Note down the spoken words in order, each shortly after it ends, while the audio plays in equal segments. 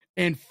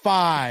In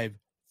 5,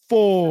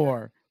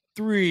 4,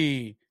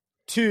 3,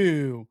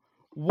 2,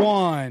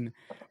 1.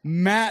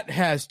 Matt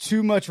has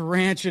too much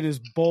ranch in his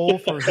bowl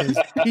for his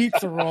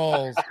pizza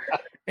rolls.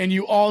 And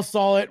you all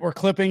saw it. We're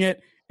clipping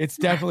it. It's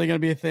definitely going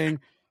to be a thing.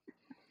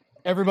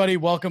 Everybody,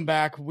 welcome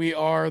back. We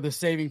are the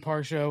Saving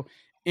Par Show.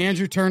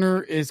 Andrew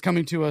Turner is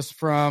coming to us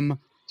from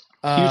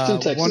Houston,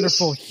 Texas.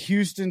 Wonderful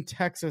Houston,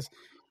 Texas.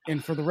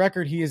 And for the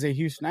record, he is a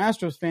Houston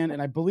Astros fan, and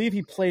I believe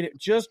he played it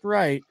just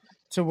right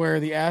to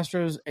where the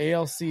Astros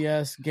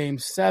ALCS Game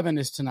 7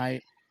 is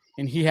tonight,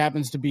 and he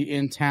happens to be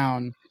in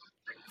town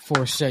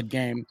for said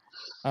game.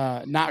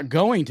 Not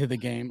going to the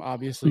game,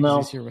 obviously,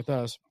 because he's here with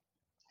us.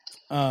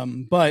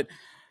 But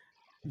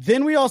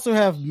then we also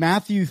have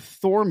Matthew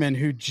Thorman,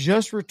 who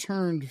just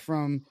returned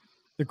from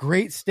the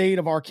great state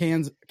of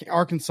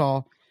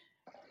Arkansas,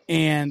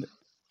 and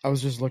I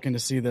was just looking to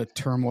see the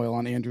turmoil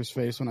on Andrew's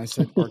face when I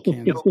said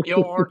Arkansas.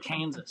 Yo,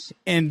 Arkansas.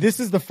 And this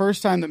is the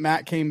first time that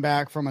Matt came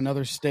back from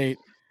another state,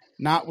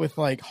 not with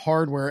like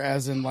hardware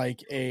as in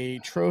like a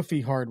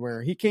trophy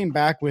hardware. He came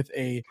back with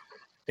a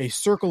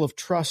Circle of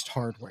Trust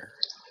hardware.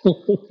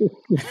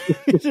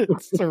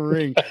 It's a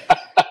ring.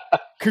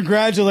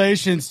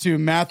 Congratulations to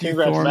Matthew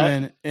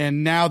Thorman, Matt.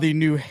 And now the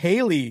new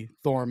Haley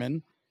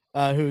Thorman,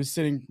 who's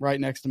sitting right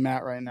next to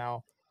Matt right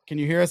now. Can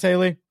you hear us,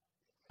 Haley?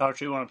 Oh,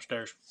 she went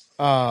upstairs.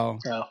 Oh.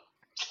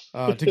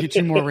 To get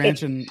you more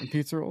ranch and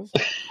pizza rolls?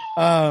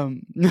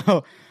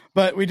 No,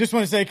 but we just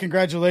want to say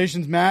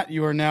congratulations, Matt.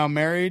 You are now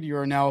married. You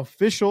are now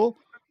official.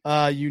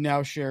 You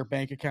now share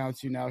bank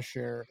accounts. You now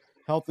share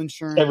health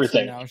insurance.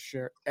 Everything. You now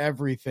share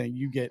everything.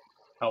 You get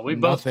we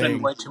both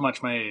spend way too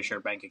much money to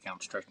share bank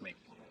accounts, trust me.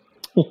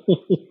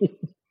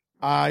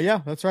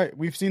 Yeah, that's right.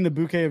 We've seen the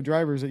bouquet of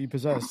drivers that you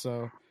possess,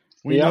 so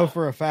we know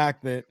for a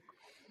fact that.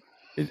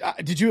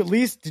 Did you at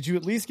least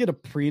get a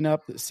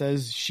prenup that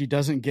says she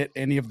doesn't get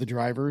any of the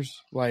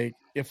drivers? Like,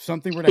 if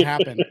something were to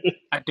happen,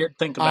 I did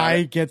think about it.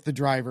 I get the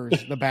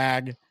drivers, the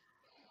bag.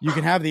 You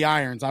can have the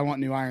irons. I want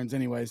new irons,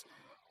 anyways.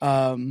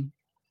 I'm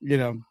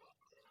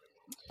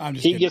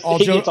just he gets all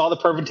the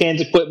Pervitans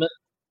equipment.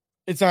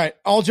 It's all right.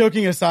 All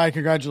joking aside,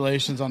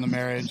 congratulations on the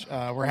marriage.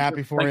 We're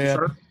happy for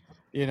you.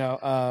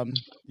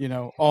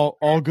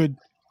 All good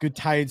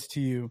tides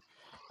to you.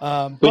 We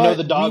know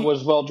the dog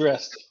was well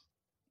dressed.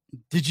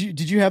 Did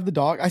you have the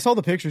dog? I saw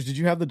the pictures. Did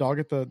you have the dog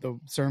at the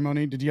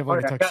ceremony? Did you have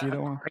a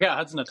tuxedo on? I got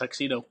Hudson a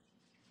tuxedo.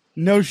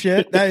 No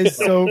shit. That is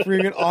so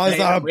freaking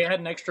awesome. We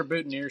had an extra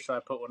boutonniere, so I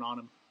put one on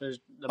him.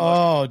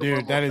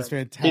 Dude, that is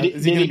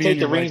fantastic. Did he take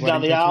the rings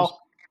down the aisle?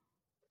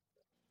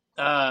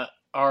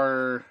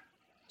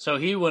 So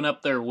he went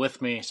up there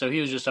with me. So he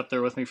was just up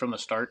there with me from the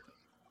start.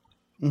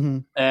 Mm-hmm.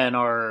 And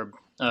our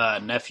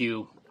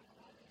nephew,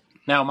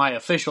 now my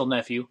official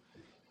nephew,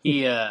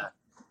 he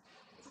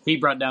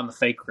brought down the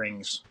fake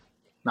rings,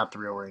 not the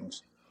real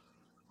rings.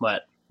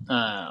 But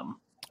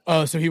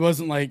so he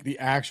wasn't like the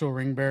actual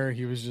ring bearer.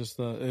 He was just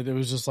it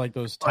was just like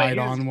those tied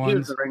on ones. He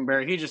was the ring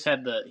bearer. He just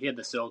had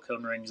the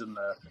silicone rings and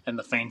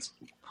the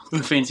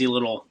fancy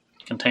little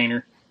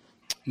container.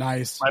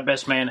 Nice. My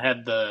best man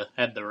had the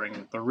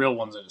ring, the real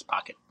ones in his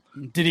pocket.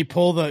 Did he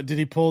pull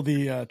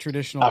the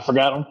traditional? I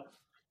forgot him.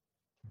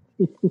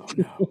 Oh,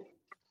 no.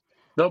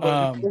 No,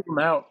 but he pulled them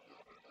out.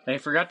 They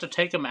forgot to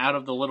take them out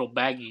of the little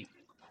baggie.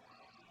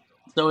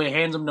 So he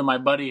hands them to my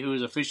buddy who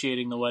is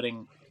officiating the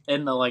wedding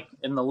in the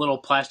little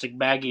plastic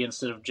baggie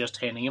instead of just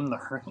handing him the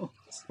ring.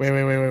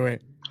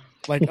 Wait.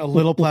 Like a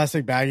little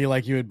plastic baggie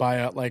like you would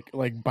buy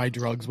buy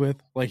drugs with?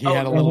 Like he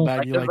had a little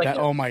baggie like that?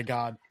 Oh my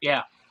God.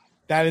 Yeah.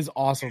 That is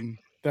awesome.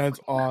 That's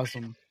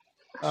awesome.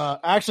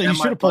 Actually, he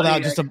should have pulled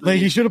out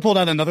he should have pulled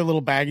out another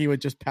little baggie with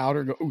just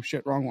powder and go, oh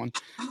shit, wrong one.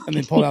 And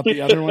then pulled out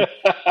the other one.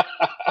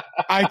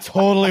 I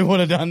totally would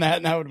have done that,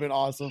 and that would have been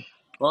awesome.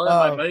 Well,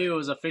 my buddy who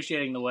was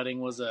officiating the wedding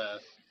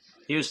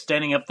he was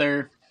standing up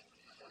there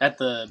at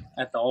the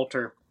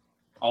altar.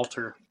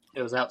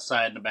 It was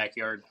outside in the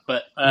backyard,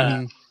 but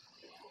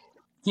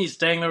he's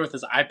staying there with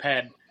his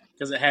iPad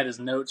because it had his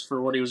notes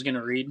for what he was going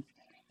to read.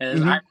 And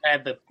his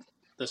iPad,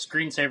 the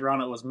screensaver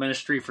on it was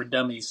Ministry for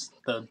Dummies,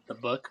 the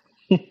book.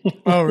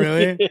 Oh,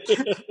 really?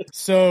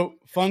 So,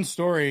 fun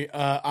story.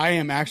 I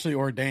am actually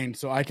ordained,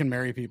 so I can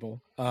marry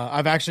people.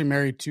 I've actually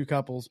married 2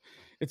 couples.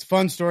 It's a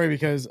fun story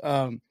because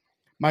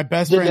my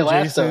best friend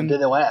Jason. Did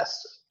they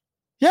last?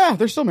 Yeah,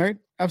 they're still married.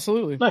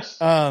 Absolutely. Nice.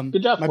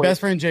 Good job. My best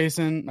friend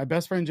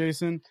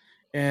Jason,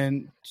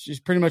 and she's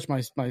pretty much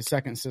my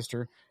second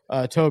sister,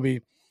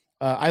 Toby.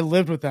 I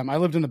lived with them. I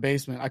lived in the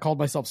basement. I called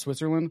myself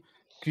Switzerland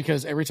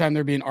because every time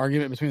there'd be an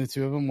argument between the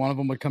two of them, one of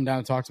them would come down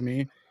and talk to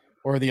me,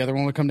 or the other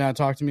one would come down and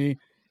talk to me,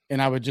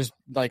 and I would just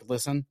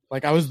listen.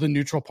 Like I was the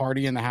neutral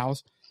party in the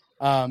house.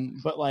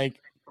 But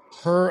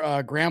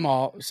her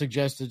grandma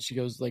suggested, she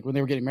goes when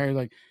they were getting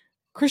married,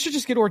 Chris should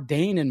just get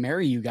ordained and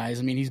marry you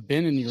guys. I mean, he's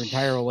been in your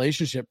entire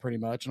relationship pretty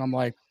much. And I'm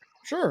like,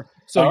 sure.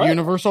 So right.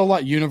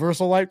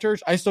 Universal Life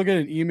Church. I still get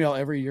an email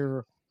every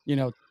year,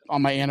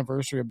 on my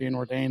anniversary of being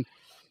ordained.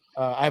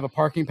 I have a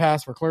parking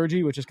pass for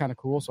clergy, which is kind of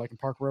cool, so I can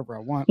park wherever I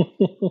want.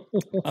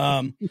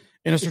 And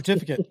a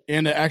certificate,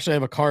 and actually I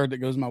have a card that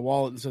goes in my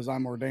wallet that says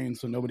I'm ordained,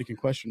 so nobody can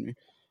question me.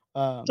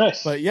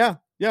 Nice. But yeah,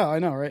 I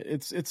know, right?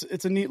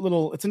 It's a neat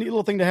little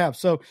thing to have.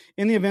 So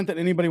in the event that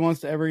anybody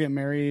wants to ever get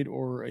married,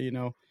 or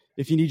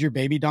if you need your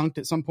baby dunked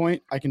at some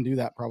point, I can do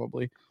that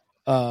probably.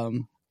 I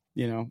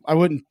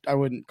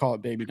wouldn't call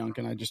it baby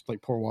dunking. I just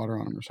like pour water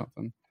on him or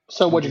something.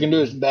 So what you can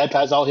do is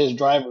baptize all his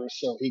drivers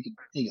so he can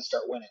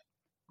start winning.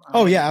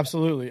 Oh yeah,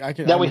 absolutely. I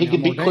can. That way he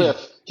can beat Cliff.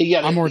 He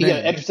got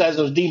to exercise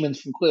those demons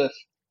from Cliff.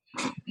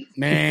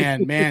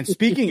 Man.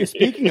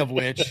 Speaking of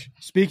which,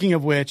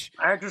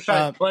 I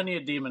exercised plenty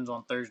of demons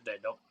on Thursday.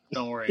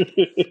 Don't worry.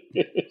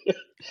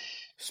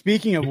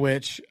 Speaking of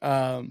which,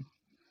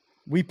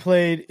 we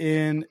played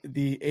in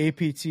the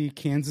APT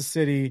Kansas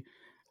City.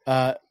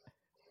 I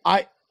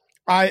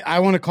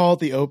want to call it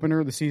the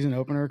opener, the season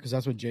opener, because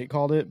that's what Jake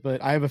called it.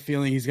 But I have a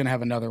feeling he's going to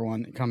have another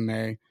one come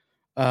May,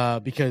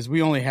 because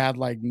we only had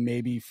like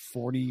maybe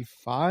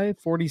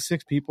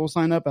 46 people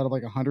sign up out of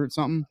like 100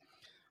 something,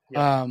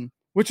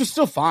 which was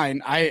still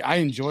fine. I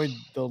enjoyed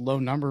the low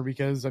number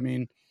because, I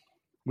mean,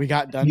 we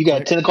got done. You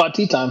got 10 o'clock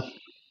tea time.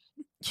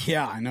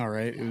 Yeah, I know,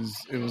 right? It was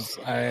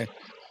pretty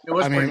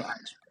nice.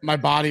 My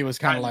body was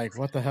kind of like,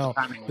 what the hell?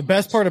 The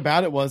best part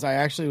about it was I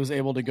actually was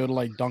able to go to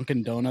like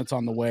Dunkin' Donuts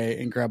on the way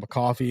and grab a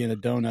coffee and a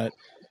donut,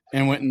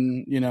 and went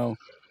and,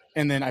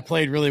 and then I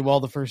played really well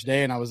the first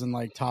day, and I was in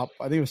like I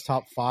think it was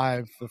top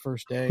 5 the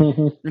first day.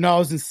 No, I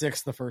was in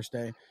 6th the first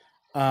day.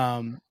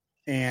 And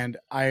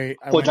I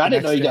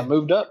didn't know you got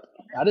moved up.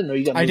 I didn't know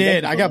you got moved up. I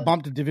did. I got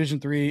bumped to Division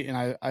 3, and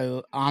I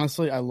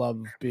honestly, I like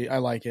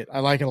it.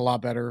 I like it a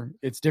lot better.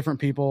 It's different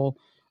people.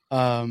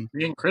 Me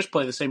and Chris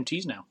play the same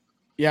tees now.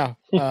 Yeah.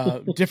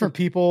 Different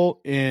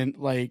people, and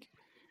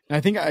I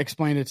think I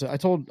explained it I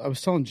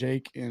was telling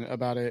Jake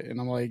about it,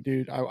 and I'm like,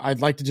 dude, I'd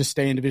like to just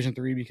stay in Division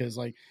 3 because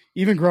like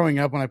even growing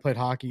up when I played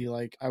hockey,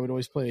 like I would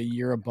always play a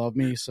year above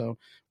me. So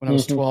when I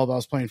was 12, I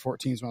was playing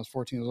 14s. When I was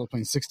 14, I was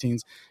playing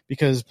 16s,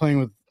 because playing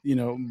with,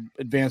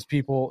 advanced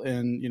people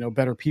and,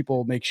 better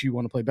people makes you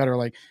want to play better.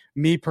 Like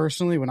me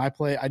personally, when I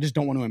play, I just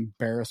don't want to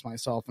embarrass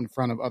myself in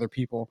front of other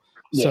people.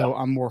 Yeah. So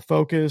I'm more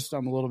focused.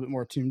 I'm a little bit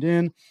more tuned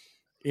in.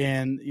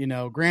 And,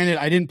 granted,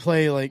 I didn't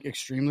play like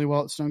extremely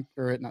well at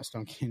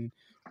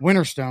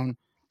Winterstone.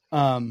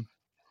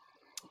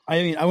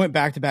 I went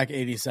back-to-back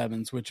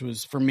 87s, which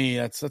was, for me,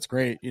 that's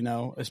great,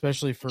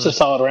 especially for... It's a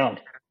solid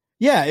round.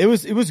 Yeah, it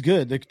was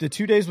good. The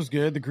 2 days was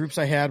good. The groups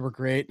I had were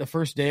great. The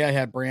first day I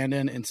had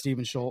Brandon Hale,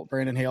 Steven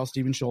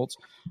Schultz.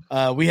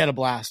 We had a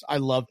blast. I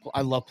love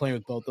playing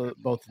with both of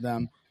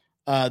them.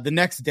 The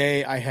next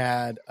day I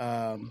had,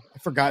 I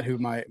forgot who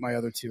my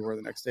other two were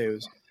the next day. It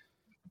was,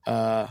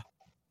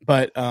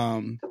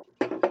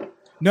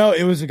 no,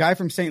 it was a guy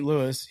from St.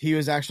 Louis. He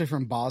was actually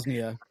from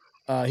Bosnia.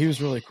 He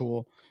was really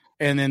cool.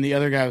 And then the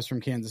other guy was from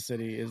Kansas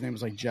City. His name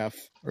was like Jeff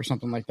or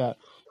something like that.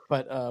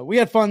 But we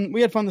had fun.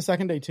 We had fun the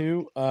second day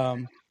too.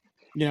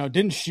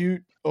 Didn't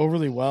shoot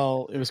overly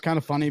well. It was kind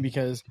of funny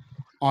because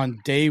on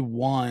day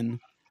 1,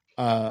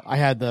 I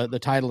had the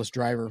Titleist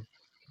driver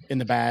in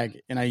the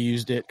bag, and I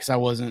used it because I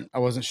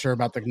wasn't sure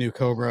about the new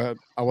Cobra.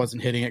 I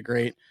wasn't hitting it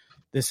great,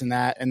 this and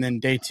that. And then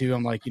day 2,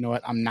 I'm like, you know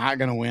what? I'm not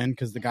gonna win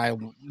because the guy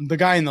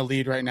in the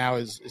lead right now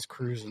is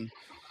cruising,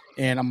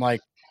 and I'm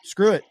like,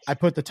 screw it. I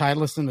put the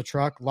Titleist in the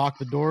truck, locked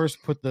the doors,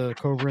 put the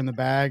Cobra in the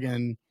bag,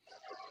 and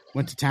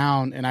went to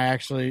town. And I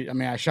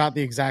shot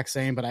the exact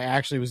same, but I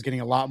actually was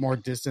getting a lot more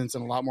distance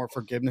and a lot more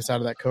forgiveness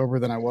out of that Cobra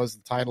than I was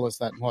the Titleist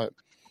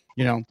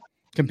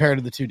compared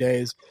to the 2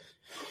 days.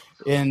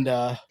 And,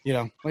 like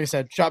I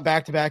said, shot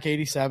back-to-back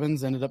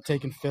 87s, ended up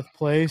taking 5th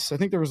place. I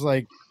think there was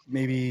like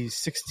maybe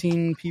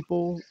 16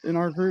 people in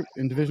our group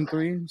in Division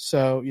 3.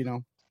 So,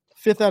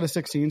 5th out of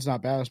 16 is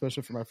not bad,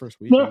 especially for my first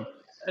weekend. No,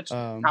 it's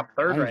top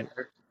 3rd right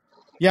there.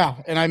 Yeah.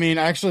 And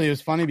actually it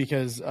was funny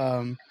because,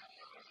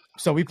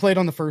 so we played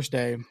on the first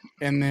day,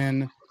 and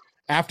then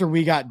after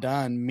we got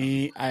done,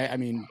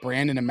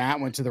 Brandon and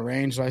Matt went to the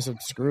range. So I said,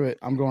 screw it,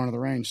 I'm going to the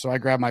range. So I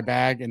grabbed my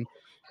bag, and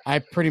I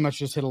pretty much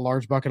just hit a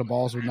large bucket of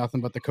balls with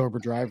nothing but the Cobra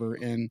driver.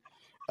 And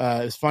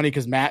it's funny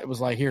because Matt was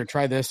like, here,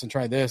 try this and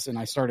try this. And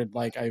I started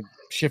I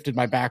shifted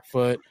my back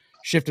foot,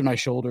 shifted my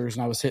shoulders,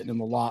 and I was hitting them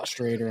a lot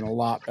straighter and a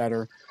lot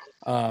better.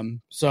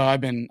 So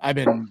I've been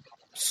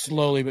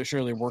slowly but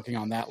surely working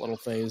on that little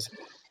phase.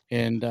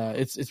 And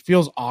it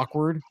feels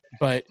awkward,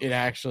 but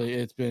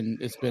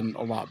it's been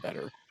a lot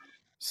better.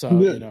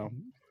 So,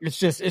 it's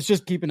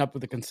just keeping up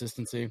with the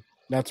consistency.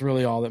 That's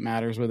really all that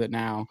matters with it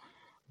now.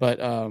 But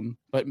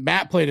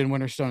Matt played in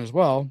Winterstone as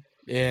well.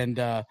 And,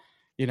 in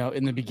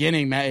the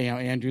beginning, Matt,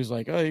 Andrew's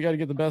like, oh, you got to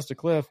get the best of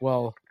Cliff.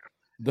 Well,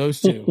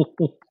 those two,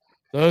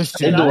 it was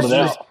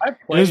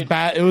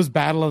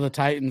Battle of the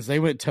Titans. They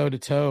went toe to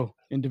toe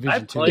in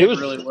Division 2. I played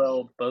really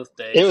well both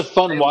days. It was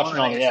fun watching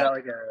on it.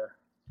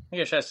 I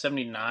think I shot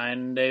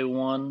 79 day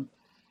 1.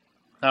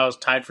 I was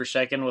tied for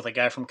 2nd with a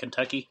guy from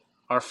Kentucky.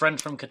 Our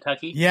friend from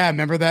Kentucky. Yeah,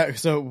 remember that?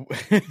 So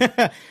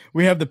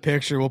we have the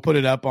picture. We'll put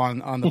it up on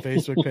the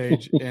Facebook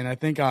page, and I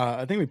think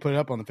we put it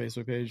up on the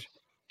Facebook page.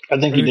 I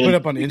think he We did. put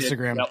up on He did.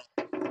 Instagram.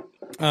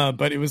 Yep.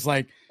 But it was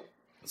like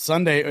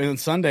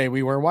Sunday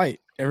we wear white.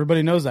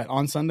 Everybody knows that.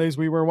 On Sundays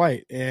we wear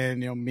white. And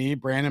me,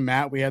 Brandon,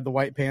 Matt, we had the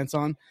white pants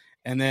on.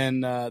 And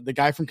then the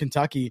guy from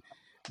Kentucky,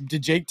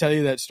 did Jake tell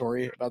you that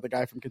story about the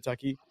guy from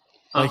Kentucky?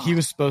 Like he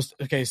was supposed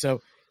to, okay,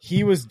 so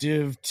he was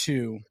Div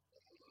 2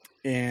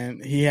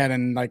 and he had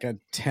a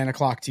 10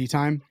 o'clock tea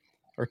time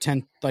or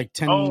 10 tea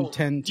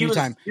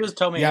time. He was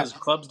telling me his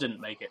clubs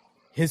didn't make it.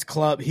 His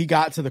club, he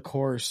got to the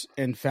course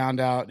and found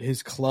out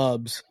his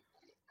clubs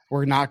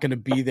were not going to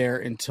be there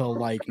until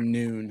like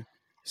noon.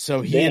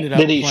 So he ended up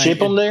Did he ship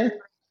them there?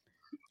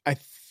 I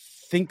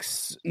think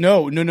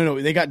no.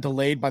 They got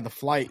delayed by the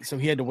flight, so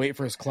he had to wait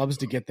for his clubs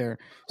to get there.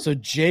 So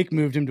Jake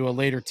moved him to a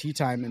later tee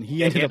time, and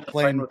he ended up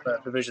playing with the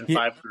Division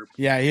 5 group.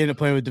 Yeah, he ended up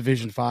playing with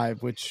Division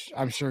 5, which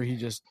I'm sure he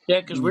just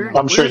because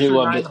I'm sure he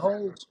loved it.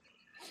 Holes.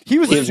 He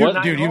was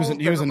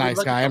He was a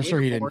nice guy. I'm sure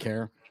he didn't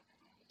care.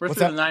 We're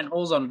through the 9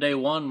 holes on day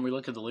 1. We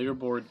look at the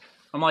leaderboard.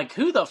 I'm like,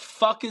 who the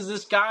fuck is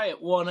this guy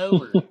at 1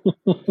 over?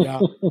 Yeah.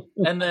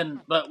 And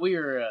then, but we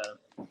were,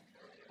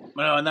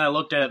 and then I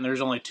looked at it and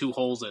there's only 2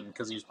 holes in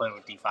because he was playing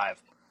with D5.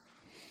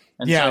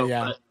 And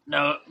yeah.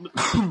 No,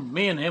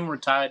 me and him were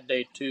tied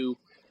day 2,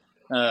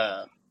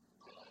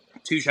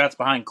 2 shots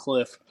behind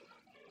Cliff.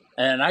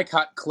 And I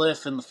caught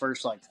Cliff in the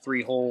first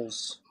 3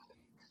 holes.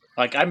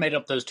 I made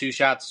up those 2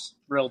 shots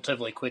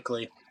relatively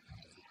quickly.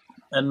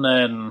 And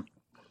then,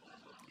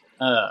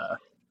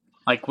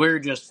 we're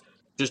just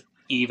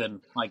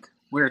even.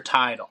 We're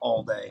tied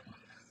all day.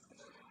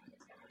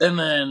 And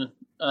then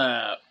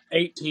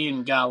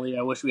 18, golly,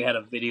 I wish we had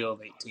a video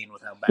of 18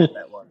 with how bad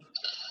that was.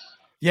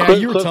 Yeah,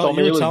 you were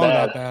telling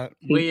about that.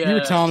 You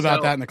were telling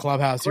about that in the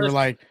clubhouse. You were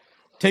like,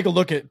 take a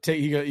look at.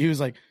 He was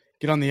like,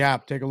 get on the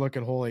app, take a look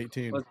at hole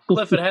 18.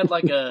 Cliff had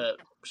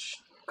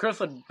Cliff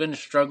had been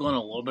struggling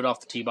a little bit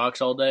off the tee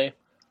box all day,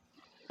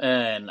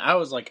 and I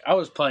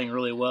was playing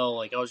really well.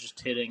 I was just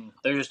hitting.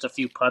 There's just a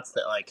few putts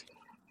that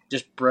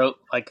just broke.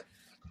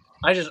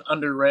 I just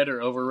underread or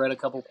overread a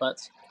couple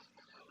putts,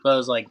 but I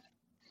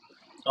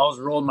was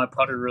rolling my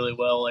putter really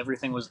well. I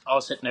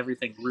was hitting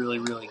everything really,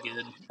 really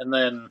good. And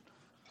then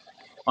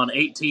on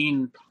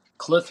 18,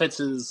 Cliff hits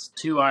his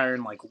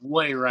 2-iron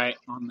way right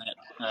on that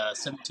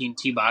 17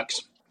 tee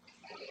box.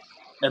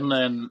 And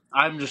then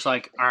I'm just all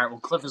right, well,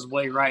 Cliff is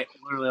way right.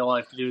 Literally all I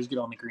have to do is get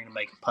on the green and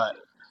make a putt.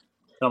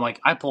 So I'm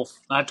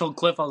I told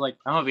Cliff, I was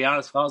I'm going to be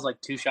honest, if I was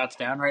 2 shots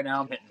down right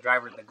now, I'm hitting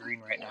driver at the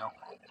green right now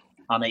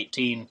on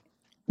 18.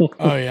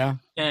 Oh, yeah.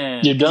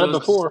 And you've done it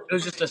before. It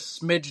was just a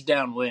smidge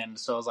downwind,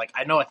 so I was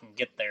I know I can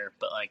get there,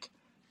 but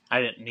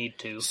I didn't need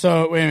to.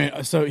 So wait a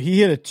minute. So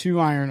he hit a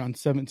 2-iron on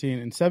 17,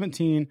 and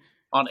 17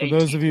 on 18. For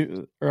those of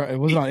you,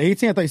 was it on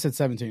 18? I thought you said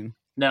 17.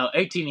 No,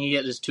 18. He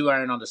hit his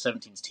 2-iron on the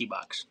 17's tee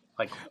box.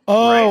 Right.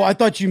 I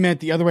thought you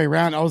meant the other way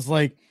around. I was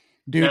like,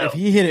 dude, no. if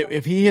he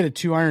hit a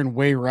 2-iron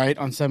way right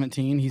on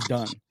 17, he's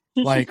done.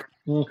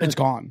 It's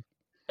gone.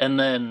 And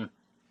then,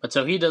 but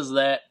so he does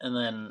that, and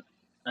then.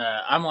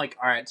 I'm all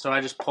right, so I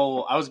just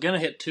pull. I was going to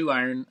hit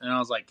 2-iron, and I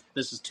was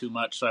this is too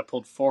much. So I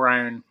pulled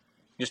 4-iron,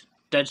 just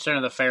dead center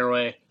of the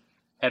fairway,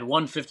 had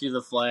 150 to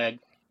the flag.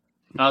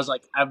 And I was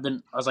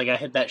I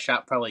hit that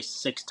shot probably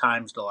 6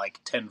 times to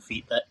 10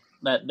 feet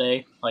that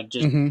day.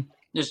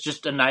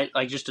 Just a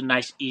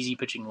nice easy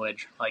pitching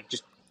wedge.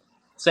 Just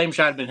same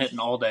shot I'd been hitting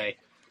all day.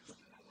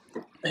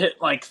 Hit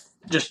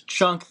just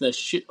chunk the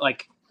shit.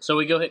 So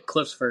we go hit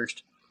Cliff's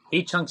first.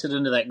 He chunks it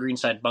into that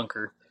greenside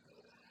bunker.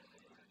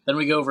 Then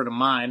we go over to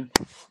mine,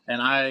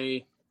 and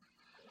I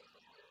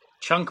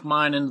chunk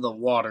mine into the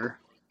water.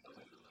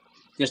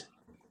 Just,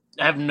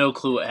 I have no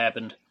clue what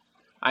happened.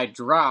 I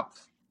drop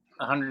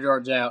 100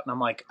 yards out, and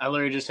I'm I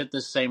literally just hit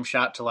this same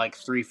shot to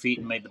 3 feet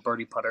and made the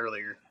birdie putt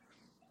earlier.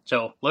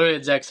 So, literally the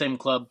exact same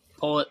club,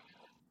 pull it.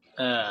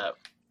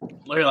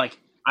 Literally,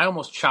 I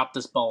almost chopped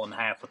this ball in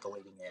half with the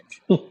leading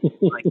edge.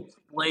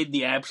 Played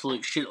the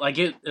absolute shit.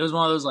 It was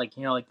one of those, the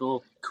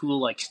little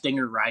cool,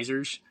 stinger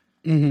risers.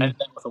 Mm-hmm. And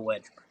then with a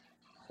wedge.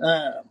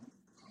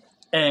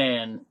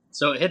 And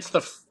so it hits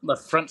the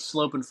front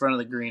slope in front of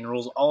the green,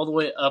 rolls all the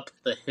way up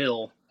the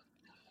hill,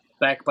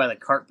 back by the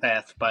cart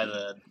path, by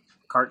the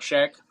cart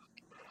shack,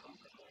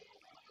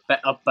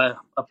 up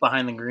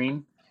behind the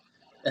green,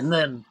 and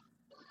then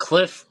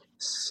Cliff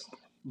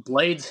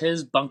blades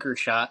his bunker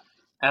shot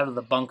out of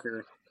the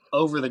bunker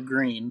over the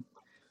green.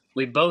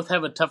 We both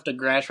have a tuft of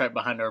grass right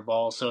behind our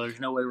ball, so there's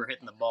no way we're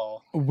hitting the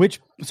ball.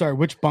 Which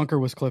bunker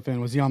was Cliff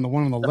in? Was he on the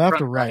one on the left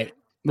or right?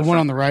 The one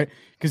on the right,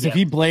 because if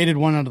he bladed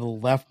one out of the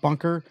left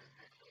bunker,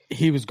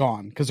 he was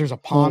gone. Because there's a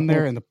pond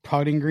there in the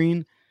putting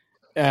green.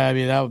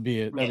 That'd be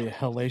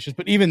hellacious.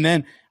 But even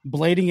then,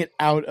 blading it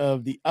out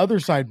of the other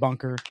side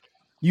bunker,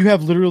 you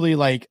have literally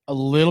a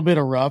little bit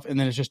of rough, and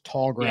then it's just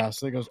tall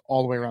grass that goes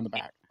all the way around the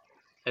back.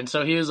 And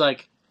so he was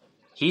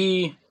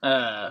he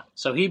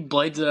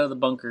blades it out of the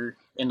bunker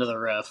into the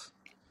rough.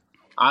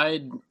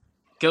 I'd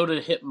go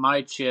to hit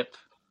my chip.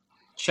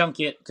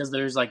 Chunk it, because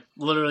there's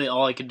literally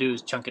all I could do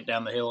is chunk it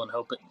down the hill and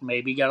hope it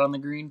maybe got on the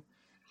green.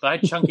 But I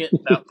chunk it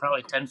about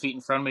probably 10 feet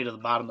in front of me to the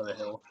bottom of the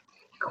hill.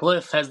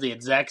 Cliff has the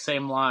exact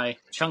same lie.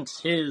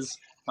 Chunks his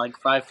like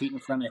 5 feet in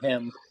front of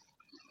him,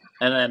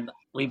 and then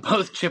we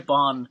both chip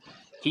on.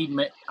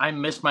 I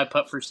missed my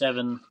putt for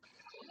 7,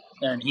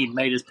 and he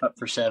made his putt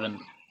for 7,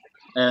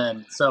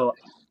 and so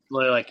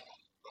literally like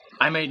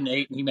I made an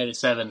 8 and he made a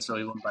 7, so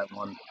he won by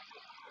 1.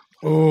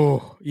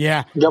 Oh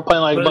yeah, You're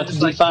playing like a But bunch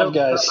it's of D5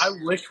 guys. I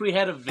wish we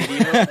had a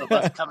video of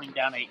us coming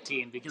down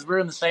 18 because we're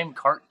in the same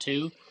cart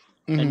too.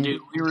 And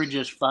dude, we were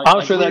just fucking.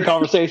 I'm sure that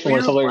conversation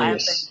was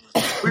hilarious.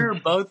 We were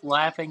both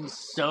laughing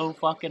so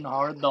fucking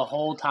hard the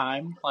whole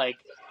time. Like,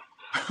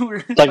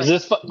 we're Like,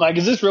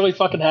 is this really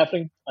fucking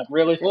happening? Like,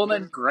 really? Well,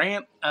 then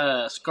Grant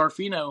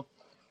Scarfino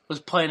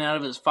was playing out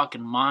of his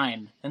fucking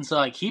mind, and so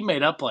like he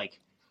made up like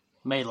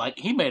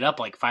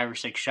 5 or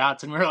 6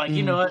 shots, and we were like,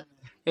 you know what?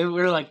 We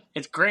were like,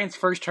 it's Grant's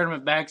first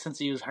tournament back since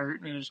he was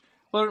hurt, and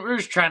we're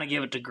just trying to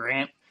give it to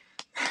Grant.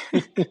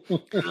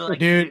 Like,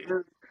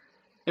 dude,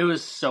 it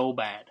was so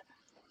bad.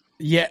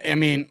 Yeah, I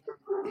mean,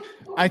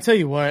 I tell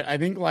you what, I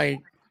think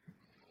like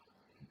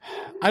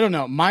I don't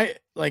know,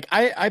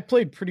 I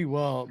played pretty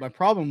well. My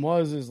problem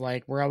is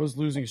like where I was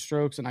losing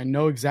strokes, and I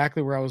know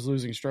exactly where I was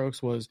losing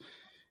strokes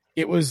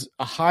it was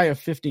a high of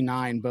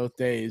 59 both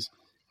days,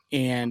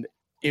 and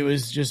it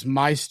was just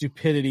my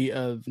stupidity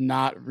of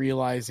not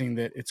realizing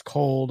that it's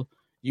cold.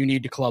 You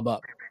need to club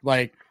up.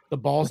 Like the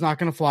ball's not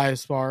going to fly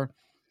as far.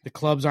 The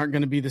clubs aren't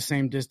going to be the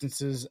same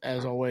distances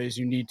as always.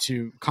 You need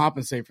to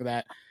compensate for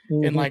that.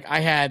 Mm-hmm. And like I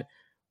had,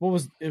 it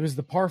was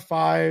the par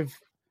 5.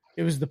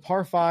 It was the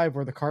par 5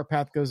 where the cart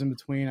path goes in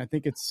between. I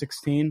think it's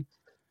 16.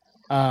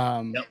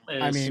 I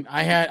mean,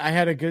 I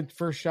had a good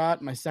first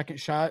shot. My second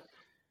shot,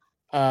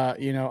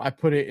 I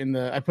put it in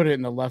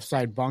the left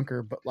side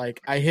bunker, but like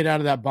I hit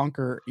out of that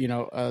bunker, it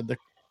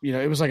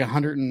was like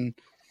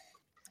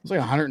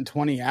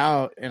 120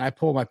 out, and I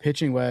pulled my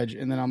pitching wedge,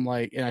 and then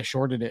and I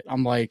shorted it.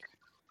 I'm like,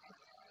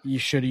 you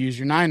should have used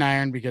your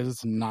 9-iron because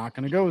it's not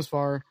going to go as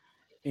far.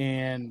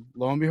 And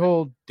lo and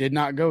behold, did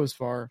not go as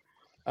far.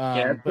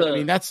 I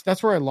mean,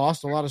 that's where I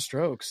lost a lot of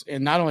strokes.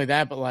 And not only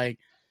that, but like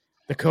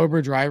the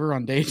Cobra driver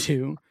on day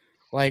 2,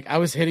 like I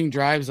was hitting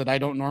drives that I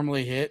don't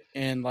normally hit.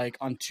 And like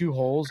on 2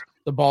 holes,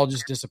 the ball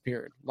just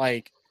disappeared.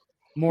 Like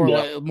more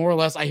or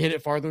less, I hit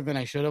it farther than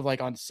I should have.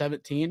 Like on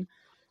 17,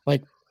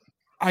 like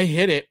I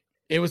hit it.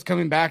 It was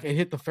coming back. It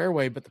hit the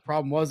fairway, but the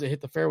problem was it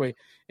hit the fairway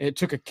and it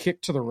took a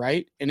kick to the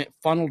right and it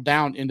funneled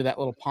down into that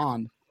little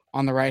pond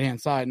on the right-hand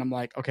side. And I'm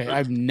like, okay,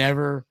 I've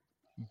never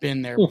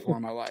been there before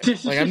in my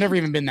life. Like I've never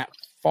even been that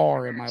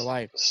far in my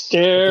life.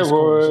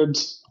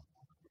 Steroids.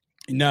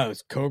 No,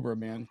 it's Cobra,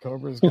 man.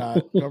 Cobra's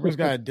got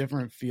a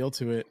different feel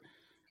to it,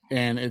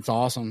 and it's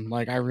awesome.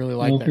 Like I really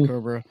like that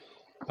Cobra.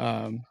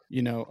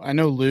 I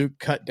know Luke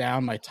cut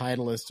down my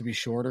Titleist to be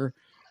shorter,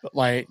 but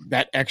like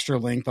that extra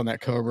length on that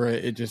Cobra,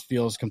 it just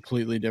feels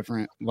completely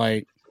different.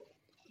 Like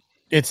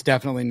it's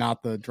definitely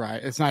not the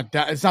drive. It's not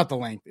the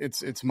length.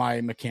 It's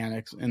my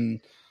mechanics and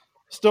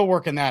still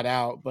working that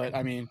out. But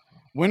I mean,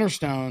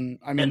 Winterstone.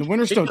 I mean, the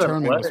Winterstone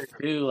tournament was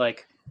too,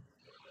 like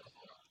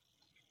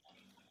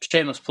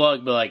shameless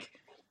plug, but like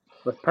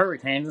with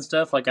perfect hands and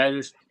stuff. Like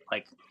I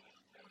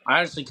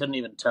honestly couldn't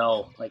even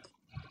tell. Like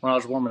when I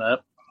was warming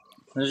up,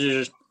 this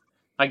is just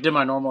I did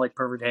my normal like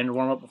perfect hand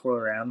warm up before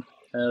the round,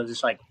 and it was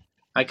just like.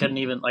 I couldn't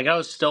even, like, I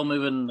was still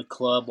moving the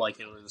club like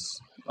it was,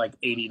 like,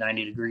 80,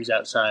 90 degrees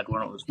outside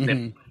when it was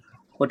 50,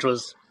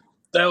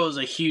 that was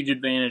a huge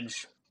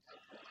advantage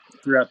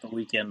throughout the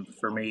weekend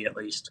for me, at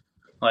least.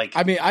 Like,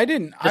 I mean, I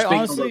didn't have a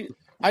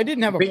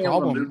problem. Being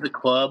able to move the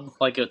club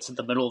like it's in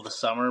the middle of the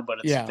summer, but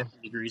it's 50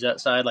 degrees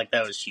outside, like,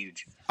 that was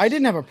huge. I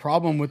didn't have a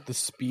problem with the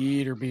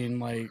speed or being,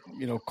 like,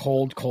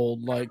 cold,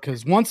 like,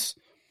 because once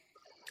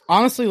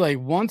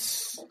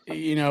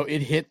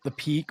it hit the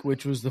peak,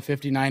 which was the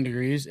 59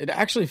 degrees, it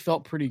actually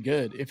felt pretty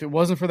good. If it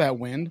wasn't for that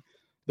wind,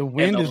 the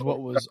wind is what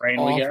was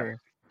awful.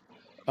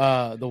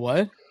 The what?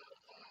 Did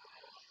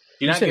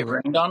you not get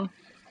rained on?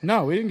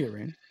 No, we didn't get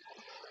rained.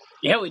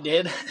 Yeah, we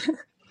did.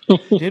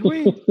 Did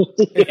we?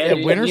 At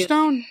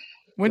Winterstone?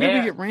 When did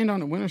we get rained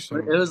on at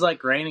Winterstone? It was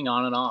like raining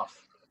on and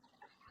off.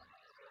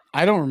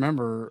 I don't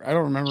remember. I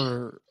don't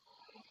know.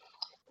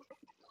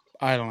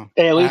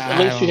 Hey, at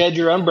least you had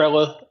your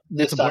umbrella.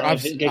 I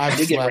did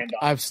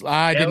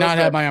not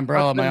have my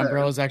umbrella. My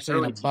umbrella is actually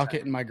in a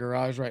bucket in my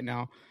garage right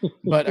now.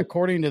 But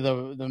according to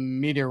the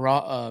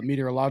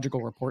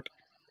meteorological report,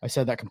 I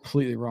said that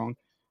completely wrong.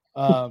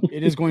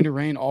 It is going to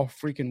rain all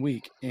freaking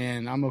week,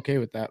 and I'm okay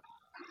with that.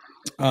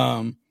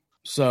 But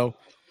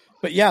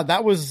yeah,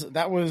 that was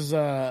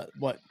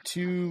what,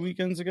 2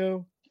 weekends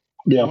ago?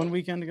 Yeah, 1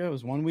 weekend ago. It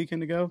was 1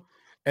 weekend ago,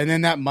 and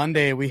then that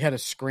Monday we had a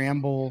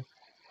scramble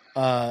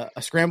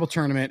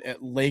tournament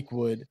at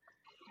Lakewood.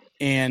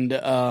 And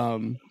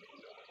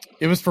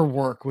it was for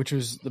work, which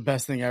was the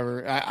best thing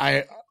ever.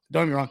 I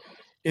don't get me wrong,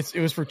 it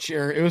was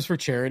for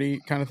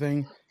charity kind of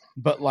thing.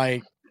 But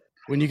like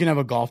when you can have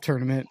a golf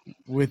tournament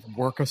with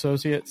work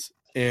associates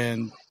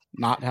and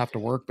not have to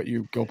work, but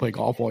you go play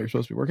golf while you're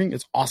supposed to be working,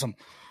 it's awesome.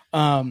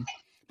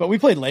 But we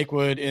played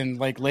Lakewood, and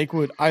like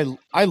Lakewood, I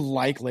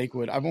like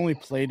Lakewood. I've only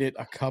played it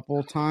a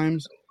couple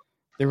times,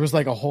 there was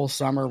like a whole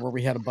summer where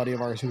we had a buddy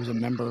of ours who was a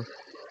member,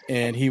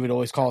 and he would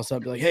always call us up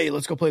and be like, hey,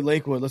 let's go play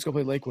Lakewood. Let's go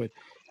play Lakewood.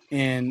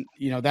 And,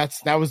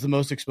 that was the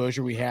most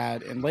exposure we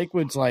had. And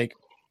Lakewood's like,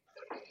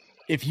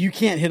 if you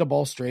can't hit a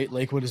ball straight,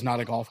 Lakewood is not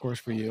a golf course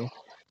for you.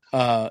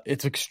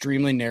 It's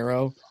extremely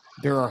narrow.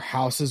 There are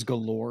houses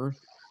galore.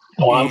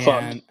 Oh, I'm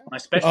fun.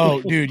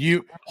 Oh,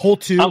 dude, hole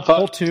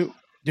two,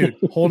 dude,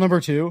 hole number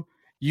 2,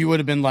 you would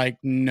have been like,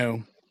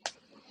 no.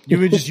 You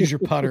would just use your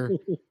putter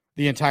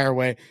the entire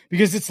way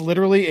because it's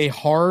literally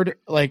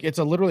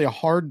literally a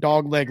hard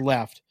dog leg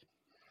left,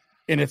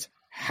 and it's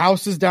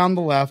houses down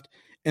the left,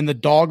 and the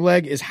dog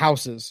leg is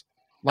houses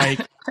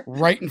like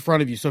right in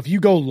front of you. So if you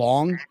go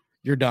long,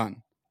 you're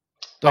done.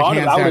 Like,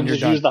 I would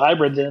just use the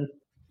hybrid then.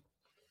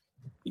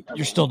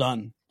 You're still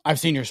done. I've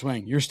seen your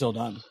swing. You're still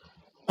done.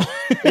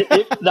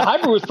 The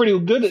hybrid was pretty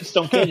good at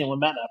Stone Canyon when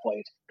Matt and I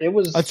played. It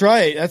was. That's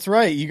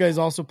right. You guys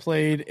also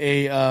played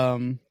a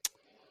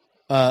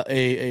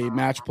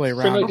match play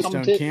round at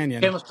Stone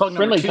Canyon. Tim was plug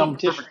number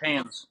 2 for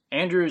hands.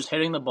 Andrew's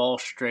hitting the ball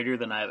straighter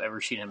than I've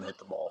ever seen him hit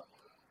the ball.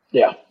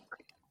 Yeah.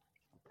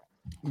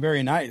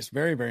 Very nice.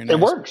 Very, very nice. It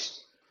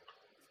works.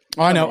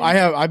 Oh, I know.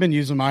 I've been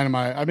using mine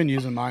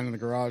in the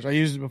garage. I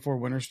used it before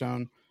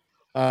Winterstone.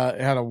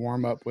 It had a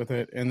warm up with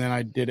it, and then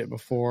I did it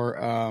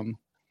before.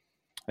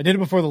 I did it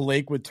before the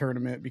Lakewood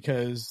tournament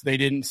because they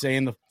didn't say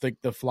in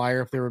the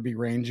flyer if there would be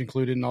range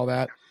included and all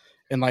that.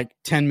 And like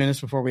 10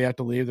 minutes before we had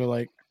to leave, they're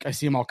like, I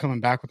see them all coming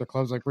back with their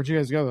clubs. Like, where'd you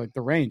guys go? Like,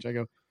 the range. I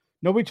go,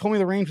 nobody told me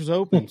the range was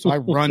open. So I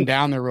run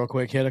down there real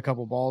quick, hit a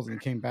couple balls,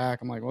 and came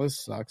back. I'm like, well,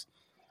 this sucks.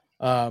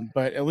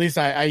 But at least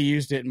I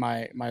used it in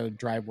my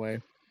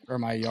driveway or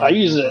my yard. I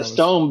used it at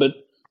Stone, but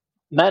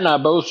Matt and I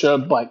both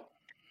showed up like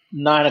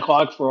 9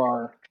 o'clock for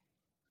our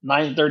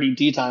 9:30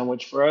 tee time,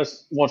 which for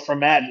us, for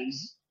Matt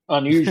is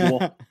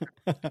unusual.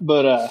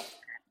 But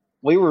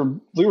we were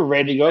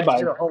ready to go by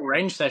a whole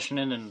range session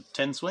in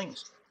 10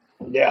 swings.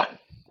 Yeah.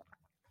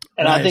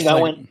 And nice. I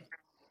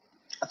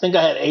think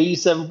I had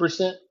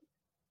 87%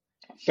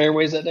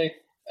 fairways that day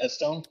at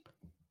Stone.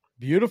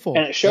 Beautiful.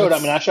 And it showed.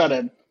 I shot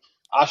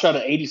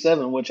at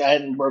 87, which I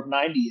hadn't broke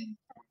 90 in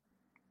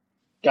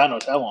God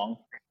knows how long.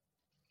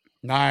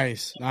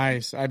 Nice. I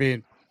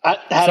mean, I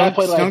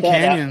played like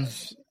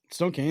that.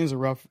 Stone Canyon's a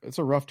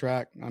rough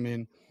track. I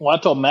mean, well, I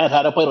told Matt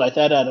had I played like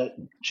that at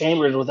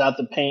Chambers without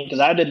the paint because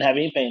I didn't have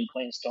any pain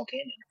playing Stone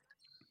Canyon.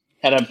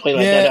 Had I played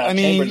like that at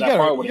Chambers, you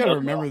gotta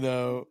remember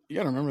though.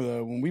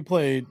 When we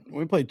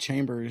played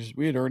Chambers,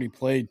 we had already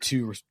played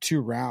two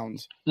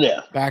rounds,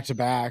 back to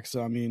back.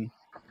 So I mean,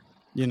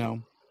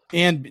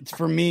 and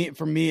for me,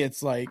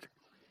 it's like,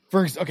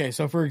 for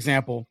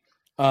example,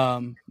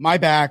 my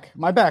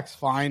back's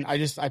fine.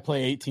 I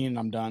play 18 and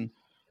I'm done.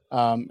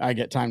 I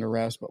get time to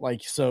rest, but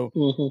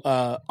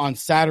on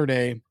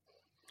Saturday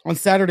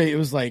it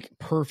was like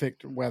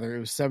perfect weather. It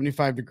was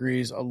 75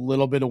 degrees, a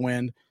little bit of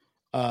wind.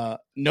 I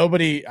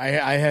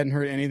hadn't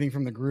heard anything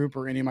from the group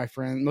or any of my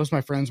friends. Most of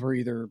my friends were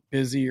either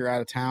busy or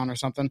out of town or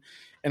something.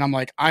 And I'm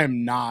like, I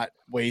am not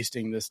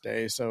wasting this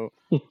day. So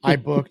I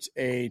booked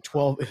a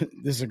 12.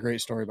 This is a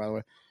great story, by the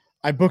way.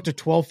 I booked a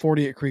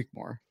 1240 at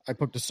Creekmore. I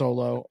booked a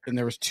solo and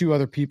there was 2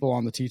 other people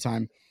on the tee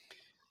time.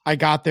 I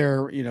got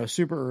there,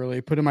 super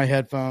early, put in my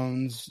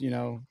headphones,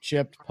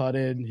 chipped,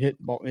 putted, hit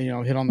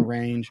on the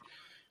range.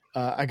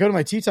 I go to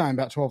my tee time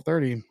about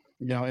 12:30,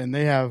 and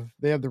they have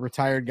the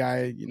retired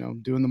guy,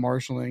 doing the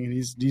marshalling, and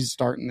he's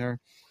starting there.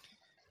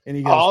 And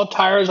he goes, all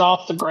tires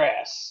off the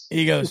grass.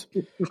 He goes,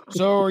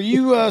 so are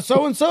you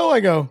so-and-so?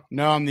 I go,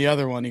 no, I'm the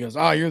other one. He goes,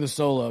 oh, you're the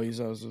solo. He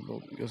goes,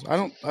 I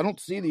don't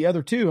see the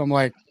other 2. I'm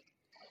like,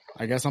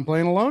 I guess I'm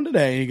playing alone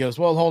today. He goes,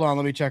 well, hold on,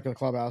 let me check the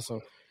clubhouse.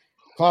 So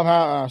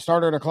clubhouse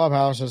starter at a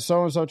clubhouse says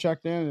so-and-so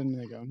checked in, and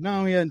they go,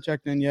 no, he hadn't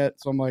checked in yet.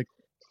 So I'm like,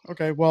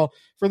 okay, well,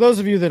 for those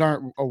of you that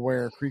aren't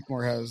aware,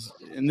 Creekmore has,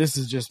 and this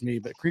is just me,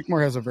 but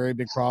Creekmore has a very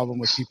big problem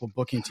with people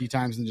booking tee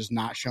times and just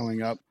not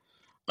showing up.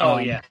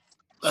 Yeah.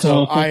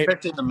 So I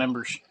affected the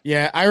members.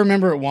 Yeah, I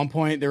remember at one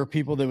point there were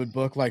people that would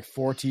book like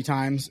 4 tee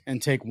times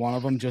and take one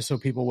of them just so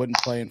people wouldn't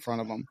play in front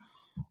of them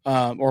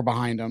or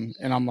behind them.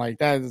 And I'm like,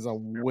 that is a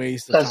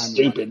waste of time. That's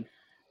stupid.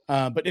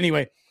 But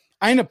anyway,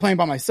 I ended up playing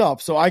by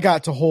myself. So I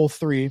got to hole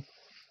 3.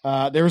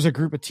 There was a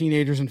group of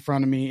teenagers in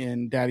front of me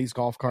in Daddy's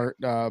golf cart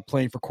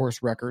playing for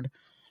course record.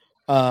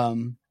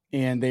 And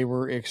they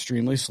were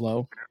extremely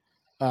slow.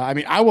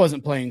 I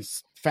wasn't playing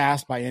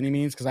fast by any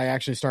means because I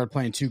actually started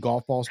playing 2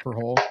 golf balls per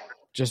hole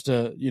just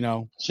to, So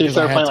you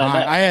started playing like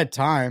that? I had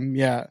time.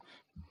 Yeah.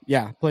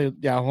 Well,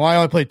 I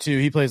only played 2.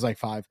 He plays like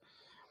 5.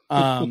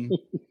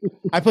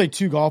 I played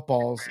 2 golf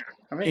balls.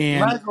 You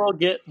might as well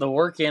get the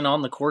work in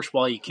on the course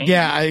while you can.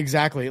 Yeah,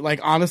 exactly.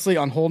 Like, honestly,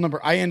 on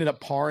I ended up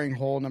parring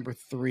hole number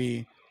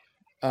 3.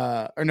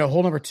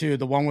 Hole number 2,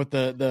 the one with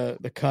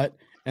the cut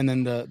and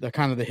then the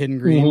kind of the hidden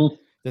green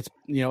that's,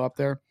 up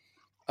there.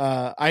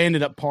 I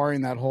ended up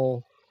parring that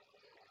hole,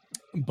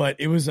 but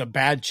it was a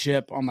bad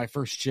chip on my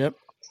first chip.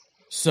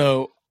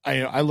 So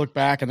I look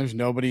back and there's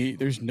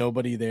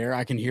nobody there.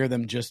 I can hear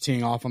them just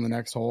teeing off on the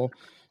next hole.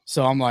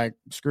 So I'm like,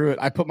 screw it.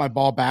 I put my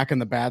ball back in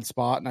the bad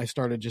spot and I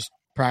started just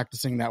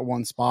practicing that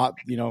one spot,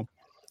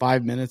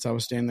 5 minutes. I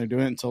was standing there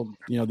doing it until,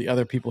 the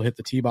other people hit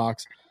the tee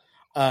box.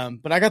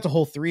 But I got to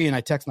hole 3 and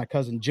I text my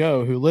cousin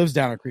Joe, who lives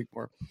down at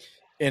Creekmore.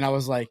 And I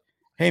was like,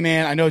 hey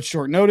man, I know it's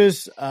short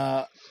notice.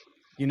 I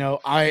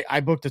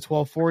booked a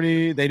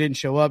 1240. They didn't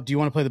show up. Do you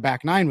want to play the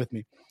back 9 with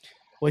me?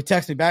 Well, he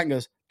texted me back and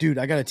goes, dude,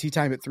 I got a tee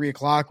time at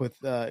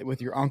 3:00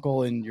 with your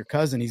uncle and your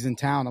cousin. He's in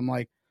town. I'm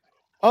like,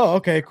 oh,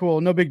 okay,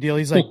 cool. No big deal.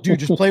 He's like, dude,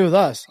 just play with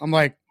us. I'm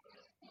like,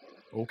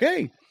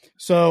 okay.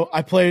 So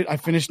I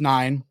finished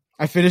 9.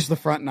 I finished the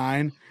front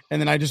 9.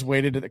 And then I just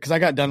waited because I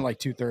got done at like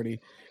 2:30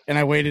 and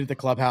I waited at the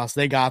clubhouse.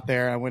 They got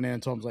there. I went in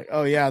and told them, like,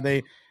 oh yeah,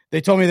 they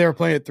told me they were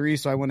playing at 3.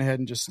 So I went ahead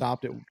and just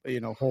stopped at,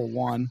 hole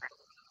 1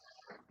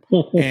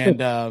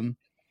 and, I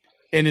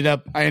ended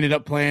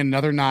up playing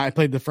another 9. I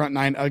played the front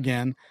 9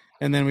 again.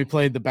 And then we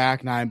played the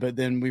back 9, but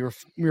then we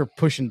were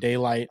pushing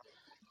daylight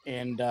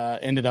and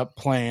ended up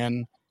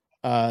playing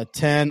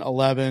 10,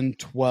 11,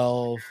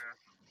 12,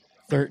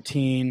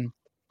 13,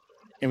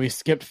 and we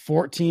skipped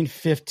 14,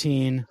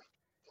 15,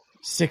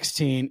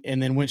 16,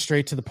 and then went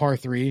straight to the par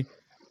 3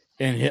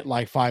 and hit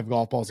like 5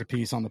 golf balls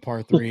apiece on the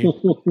par 3.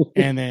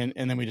 and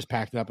then we just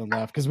packed it up and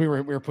left because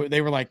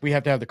they were like, we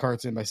have to have the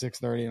carts in by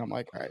 6:30, and I'm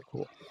like, all right,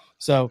 cool.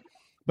 So.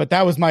 But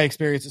that was my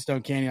experience at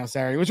Stone Canyon on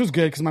Saturday, which was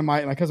good because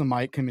my cousin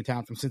Mike came in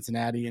town from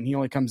Cincinnati, and he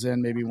only comes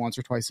in maybe once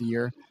or twice a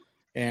year,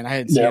 and I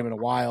hadn't seen him in a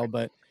while.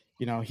 But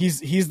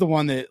he's the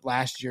one that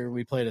last year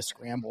we played a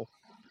scramble.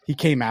 He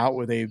came out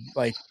with he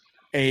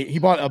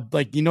bought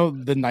the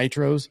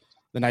nitros,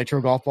 the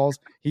nitro golf balls.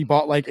 He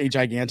bought like a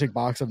gigantic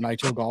box of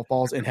nitro golf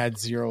balls and had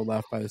 0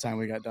 left by the time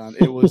we got done.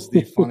 It was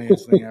the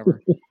funniest thing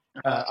ever.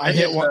 I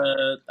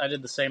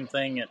did the same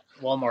thing at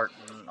Walmart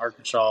in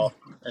Arkansas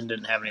and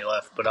didn't have any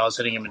left, but I was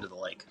hitting them into the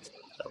lake.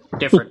 So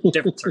different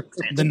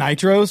circumstances. The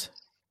nitros?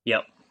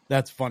 Yep.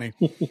 That's funny.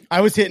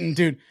 I was hitting,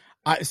 dude.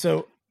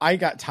 I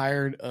got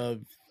tired of.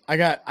 I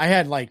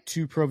had like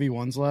 2 Pro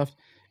V1s left,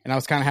 and I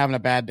was kind of having a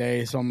bad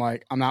day. So I'm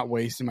like, I'm not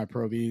wasting my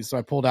Pro Vs. So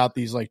I pulled out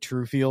these like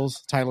True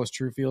Feels, Titleist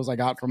True Feels I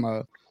got from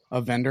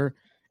a vendor.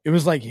 It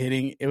was like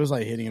hitting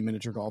a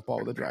miniature golf ball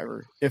with a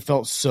driver. It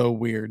felt so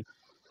weird.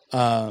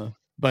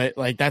 But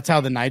like that's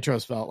how the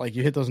nitros felt. Like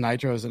you hit those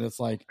nitros and it's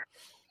like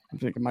I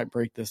think I might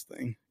break this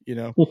thing,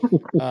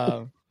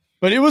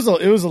 But it was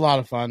a lot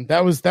of fun.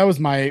 That was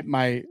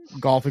my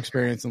golf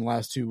experience in the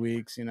last 2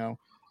 weeks,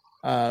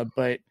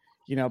 But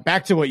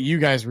back to what you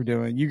guys were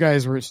doing. You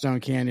guys were at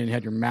Stone Canyon and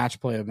had your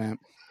match play event,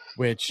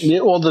 which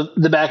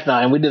the back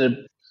 9 we did a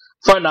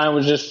front 9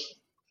 was just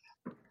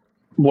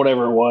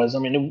whatever it was. I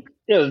mean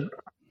it was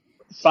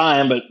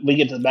fine, but we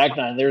get to the back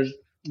 9. There's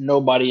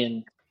nobody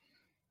in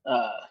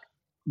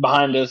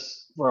behind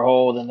us for a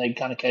hole, then they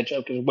kind of catch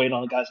up because we wait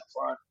on the guys in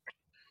front.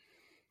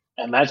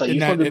 And match like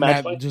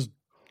match play? Just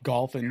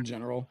golf in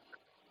general.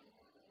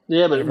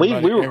 Yeah, but we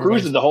were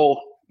cruising the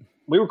whole.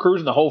 We were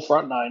cruising the whole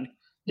front 9.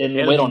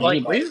 Didn't wait on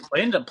anybody. We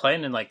ended up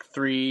playing in like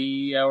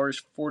 3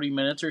 hours 40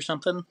 minutes or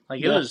something.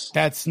 Like it was.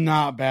 That's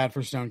not bad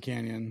for Stone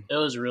Canyon. It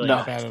was really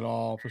not bad at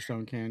all for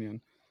Stone Canyon.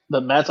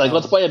 But Matt's like,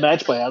 let's play a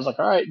match play. I was like,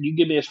 all right, you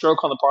give me a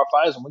stroke on the par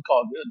 5s and we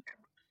call it good.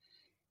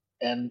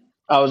 And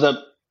I was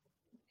up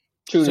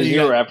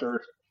 2-0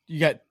 after. You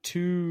got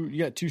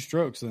two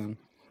strokes then.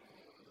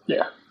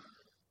 Yeah.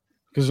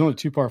 Because there's only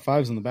 2 par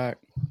 5s in the back.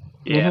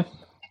 Yeah.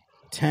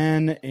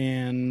 10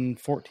 and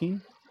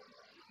 14?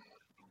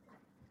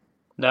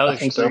 No, there's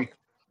 3. So.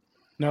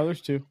 No,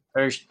 there's 2.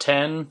 There's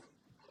 10.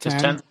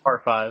 10's a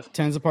par 5.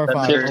 10's a par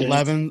 5.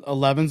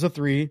 11's a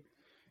 3.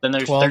 Then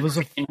there's 12 is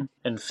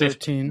and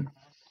 15.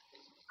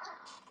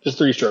 Just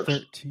 3 strokes.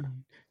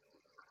 13.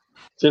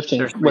 15.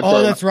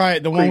 That's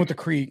right. The one with the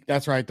creek.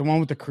 That's right. The one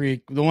with the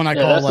creek. The one I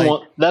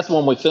call that's the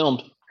one we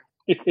filmed.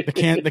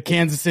 the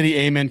Kansas City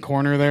Amen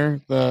corner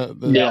there.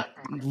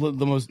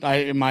 The most,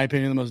 in my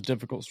opinion, the most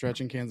difficult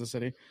stretch in Kansas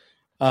City.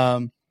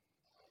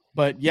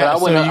 But yeah, I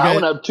went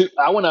up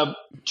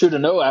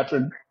 2-0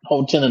 after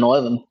hole 10 and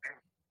 11.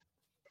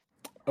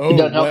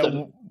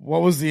 Oh,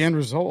 what was the end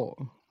result?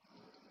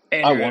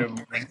 I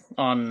won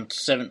on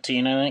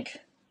 17, I think.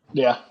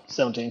 Yeah,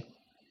 17.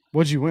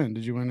 What'd you win?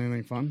 Did you win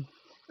anything fun?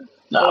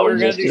 No, we were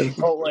going to do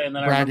Chipotle, and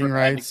then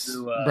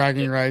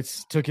bragging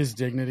rights took his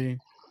dignity.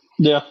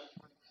 Yeah.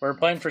 We were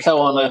playing for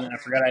Chipotle, and I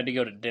forgot I had to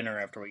go to dinner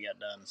after we got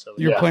done. So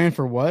you're playing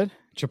for what?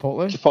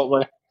 Chipotle?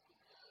 Chipotle.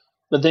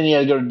 But then you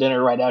had to go to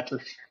dinner right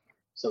after.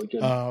 So we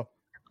couldn't.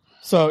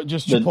 So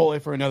just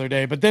Chipotle for another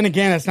day. But then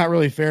again, it's not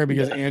really fair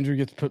because Andrew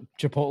gets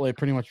Chipotle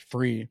pretty much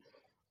free.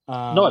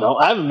 No, I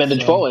don't. I haven't been to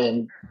Chipotle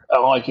in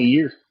like a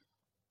year.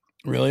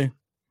 Really?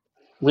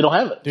 We don't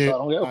have it, dude, so I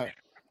don't go.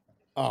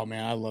 Oh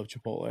man, I love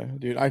Chipotle,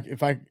 dude.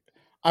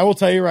 I will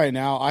tell you right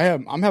now,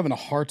 I'm having a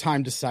hard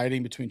time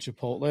deciding between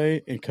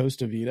Chipotle and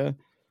Costa Vida.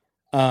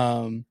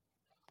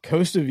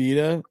 Costa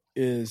Vida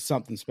is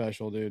something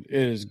special, dude.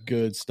 It is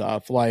good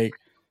stuff. Like,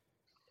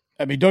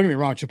 I mean, don't get me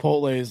wrong,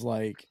 Chipotle is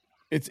like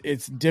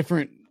it's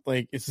different.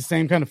 Like, it's the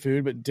same kind of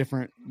food, but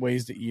different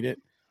ways to eat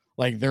it.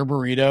 Like their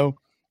burrito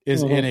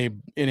is in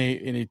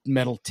a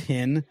metal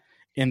tin,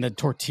 and the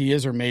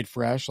tortillas are made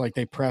fresh. Like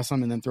they press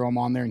them and then throw them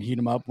on there and heat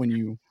them up when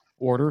you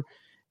order.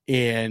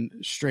 and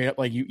straight up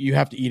like you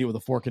have to eat it with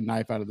a fork and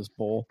knife out of this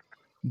bowl.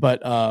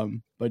 But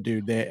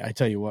dude, I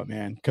tell you what,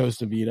 man,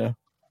 Costa Vida,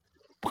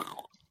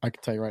 I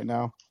can tell you right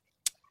now,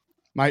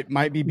 might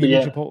be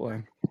beating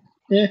Chipotle.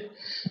 Yeah,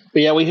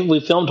 but yeah, we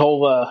filmed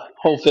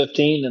hole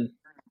 15, and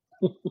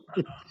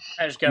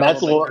I just got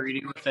a little bit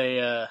greedy with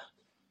a.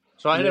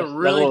 So I had a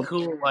really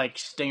cool like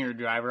stinger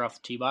driver off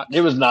the tee box.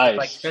 It was nice.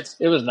 Like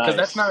it was nice because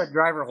that's not a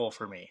driver hole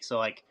for me. So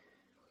like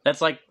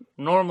that's like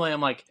normally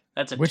I'm like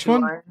that's a Which 2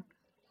 one? iron,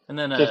 and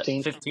then a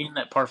 15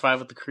 that par 5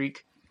 with the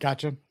creek.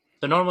 Gotcha.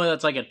 So normally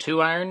that's like a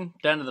 2 iron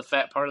down to the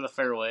fat part of the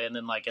fairway, and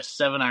then like a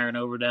 7 iron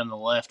over down the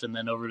left, and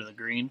then over to the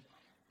green.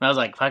 And I was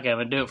like, fuck it, I'm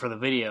gonna do it for the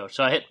video.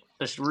 So I hit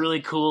this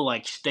really cool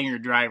like stinger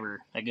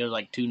driver that goes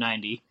like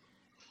 290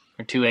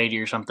 or 280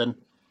 or something,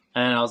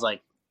 and I was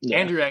like,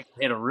 Andrew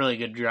actually hit a really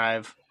good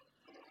drive.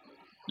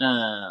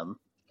 And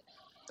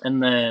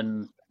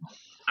then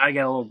I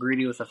got a little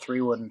greedy with a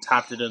 3-wood and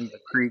topped it into the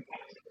creek.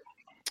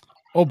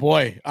 Oh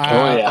boy!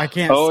 I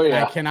can't.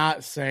 I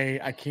cannot say.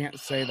 I can't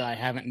say that I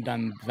haven't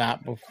done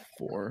that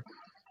before.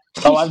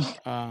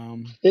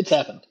 Oh, it's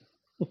happened.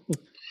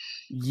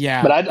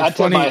 Yeah, but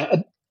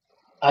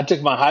I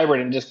took my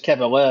hybrid and just kept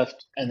it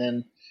left, and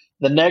then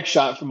the next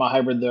shot from my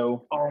hybrid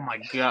though. Oh my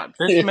god!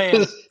 This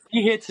man,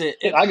 he hits it.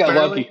 I got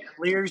lucky.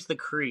 Clears the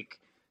creek,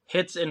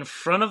 hits in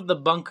front of the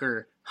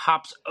bunker,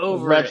 hops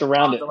over, wraps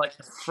around it, like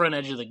the front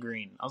edge of the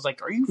green. I was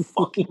like, "Are you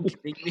fucking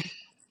kidding me?"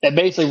 It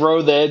basically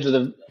rode the edge of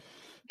the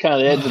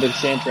edge of the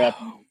sand trap.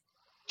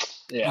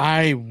 Yeah,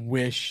 I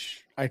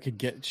wish I could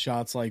get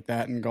shots like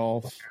that in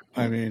golf.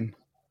 I mean,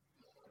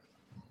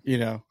 you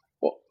know.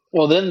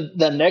 Well, then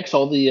the next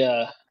hole, they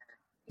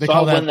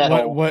call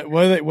that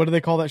what do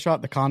they call that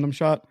shot? The condom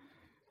shot.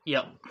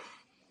 Yep.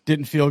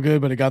 Didn't feel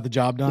good, but it got the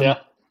job done.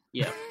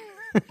 Yeah.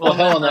 Well,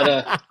 hell on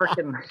that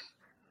freaking.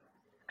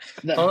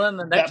 Well, then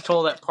the next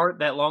hole,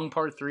 that long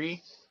par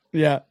 3.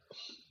 Yeah.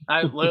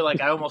 I literally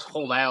I almost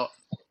holed out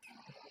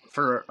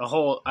for a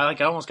hole. I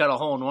almost got a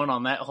hole in one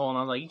on that hole, and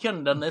I was like, you couldn't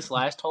have done this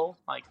last hole.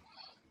 Like,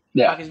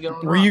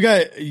 Were you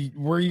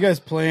guys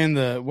playing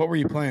what were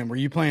you playing? Were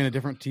you playing a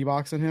different tee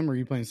box than him, or were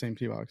you playing the same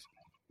tee box?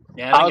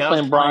 Yeah, I was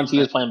playing bronze. He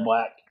was playing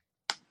black.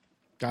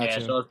 Gotcha. Yeah,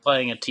 so I was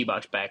playing a tee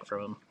box back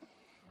from him.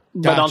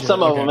 But on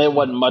some of them, it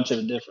wasn't much of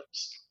a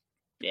difference.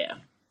 Yeah.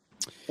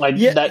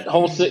 That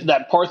whole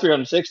that par 3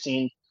 on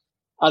 16.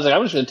 I was like,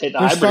 I'm just going to take the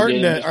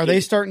hybrid. Are they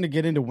starting to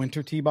get into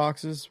winter tee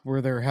boxes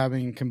where they're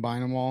having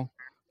combine them all?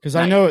 Because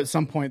I know at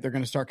some point they're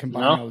going to start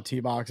combining all the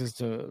tee boxes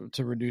to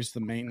reduce the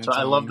maintenance. So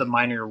I love the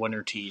minor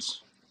winter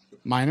tees.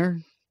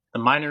 Minor? The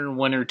minor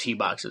winter tee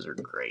boxes are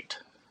great.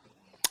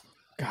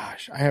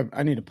 Gosh,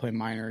 I need to play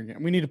minor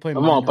again. We need to play.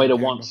 I'm gonna play it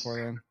once before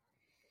then.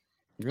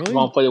 Really? I'm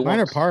gonna play it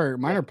once.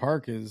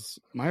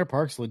 Minor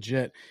Park's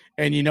legit.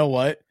 And you know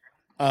what?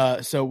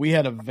 So we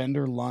had a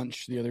vendor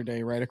lunch the other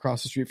day right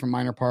across the street from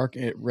Minor Park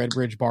at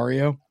Redbridge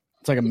Barrio.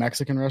 It's like a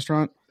Mexican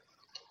restaurant.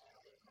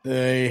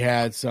 They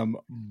had some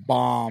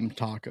bomb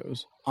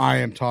tacos. I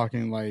am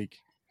talking like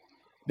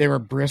they were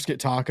brisket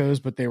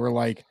tacos, but they were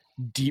like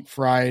deep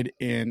fried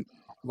and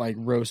like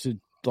roasted.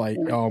 Like,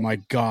 oh my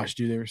gosh,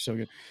 dude, they were so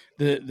good.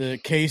 The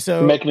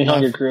queso make me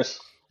hungry,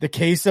 Chris. The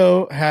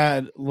queso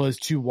was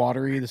too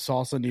watery. The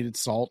salsa needed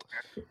salt.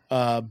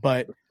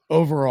 But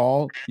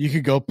overall, you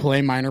could go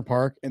play Minor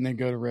Park and then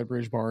go to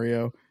Redbridge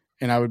Barrio,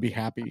 and I would be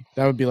happy.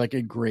 That would be like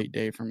a great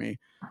day for me.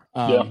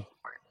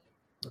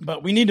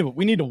 But we need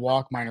to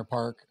walk Minor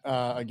Park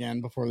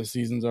again before the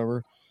season's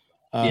over.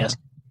 Yes,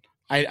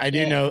 I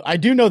do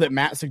know that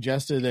Matt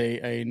suggested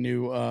a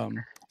new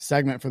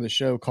segment for the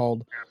show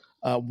called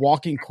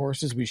 "Walking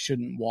Courses We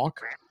Shouldn't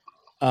Walk."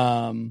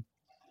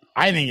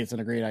 I think it's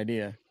a great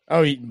idea.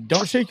 Oh,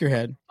 don't shake your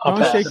head.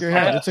 Don't shake your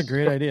head. It's a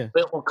great idea.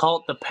 We'll call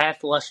it the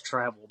path less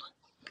traveled.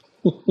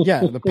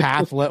 Yeah, the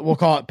path. We'll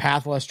call it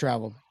path less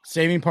traveled.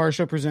 Saving Par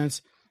Show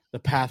presents the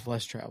path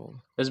less traveled.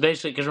 It's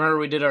basically because remember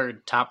we did our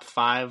top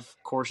 5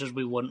 courses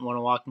we wouldn't want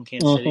to walk in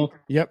Kansas City.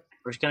 Yep.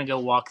 We're just gonna go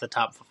walk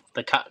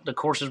the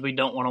courses we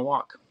don't want to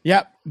walk.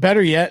 Yep.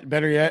 Better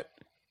yet.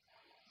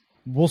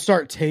 We'll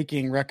start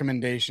taking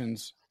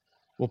recommendations.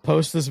 We'll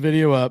post this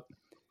video up.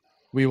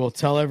 We will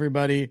tell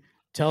everybody.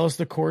 Tell us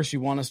the course you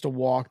want us to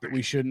walk that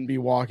we shouldn't be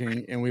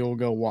walking, and we will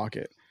go walk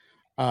it.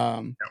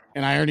 And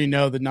I already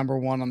know the number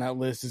 1 on that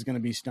list is going to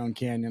be Stone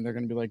Canyon. They're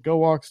going to be like, go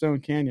walk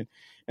Stone Canyon.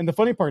 And the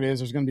funny part is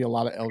there's going to be a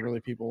lot of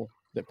elderly people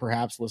that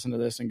perhaps listen to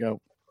this and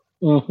go,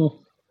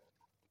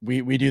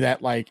 we do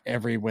that like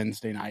every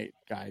Wednesday night,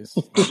 guys.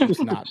 It's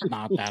not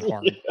that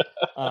hard.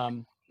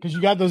 Because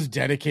you got those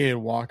dedicated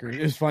walkers.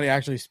 It's funny,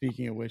 actually,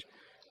 speaking of which,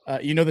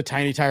 you know the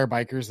tiny tire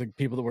bikers, the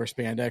people that wear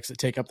spandex that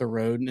take up the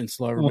road and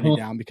slow everybody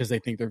down because they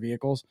think they're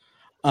vehicles.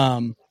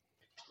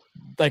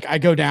 Like I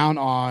go down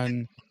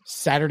on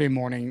Saturday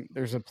morning.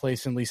 There's a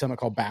place in Lee Summit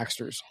called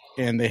Baxter's,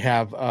 and they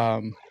have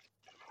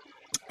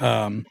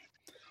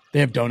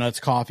donuts,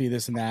 coffee,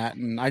 this and that.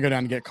 And I go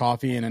down to get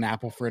coffee and an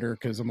apple fritter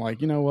because I'm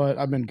like, you know what?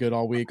 I've been good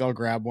all week. I'll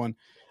grab one.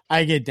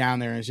 I get down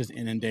there and it's just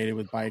inundated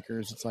with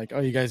bikers. It's like,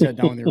 oh, you guys got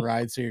done with your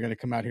ride, so you're going to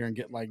come out here and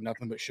get like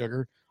nothing but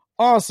sugar.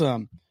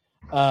 Awesome.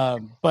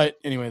 But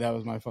anyway, that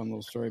was my fun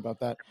little story about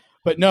that.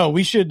 But no,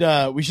 we should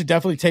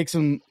definitely take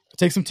some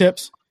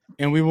tips,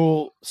 and we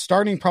will,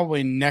 starting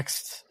probably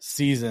next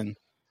season,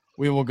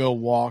 we will go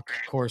walk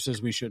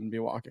courses we shouldn't be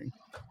walking.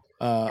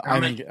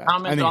 Comment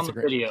on the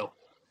video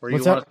where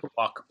you want us to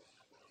walk.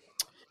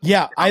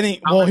 Yeah, I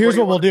think. Well, here's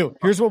what we'll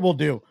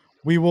do.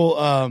 We will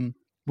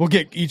we'll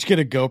get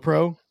a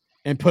GoPro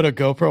and put a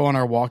GoPro on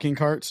our walking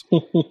carts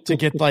to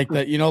get like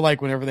that. You know,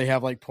 like whenever they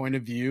have like point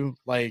of view,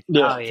 like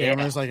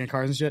cameras, like in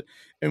cars and shit.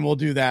 And we'll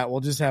do that.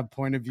 We'll just have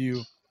point of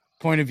view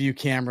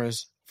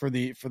cameras for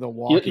the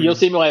walking. You'll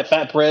see me like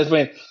Fat Perez,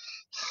 man.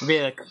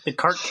 Be the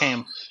cart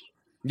cam.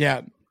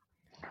 Yeah.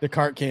 The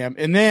cart cam,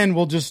 and then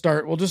we'll just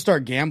start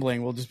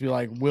gambling. We'll just be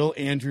like, will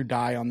Andrew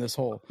die on this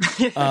hole?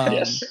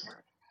 Yes.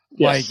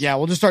 Like, yeah,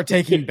 we'll just start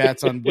taking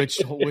bets on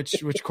which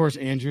course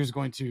Andrew's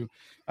going to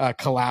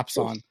collapse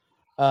on.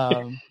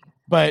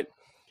 But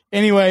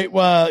anyway,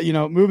 well,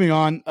 moving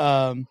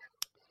on.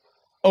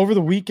 Over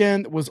the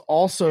weekend was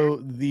also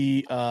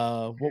the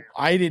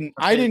I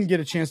didn't get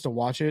a chance to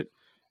watch it,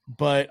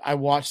 but I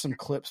watched some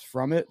clips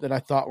from it that I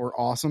thought were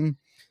awesome.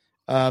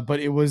 But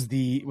it was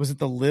it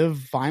the Live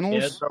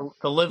Finals? Yeah,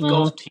 the Live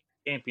Golf Team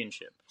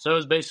Championship. So it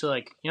was basically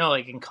like,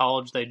 like in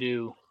college they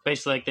do,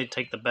 basically like they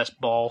take the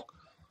best ball,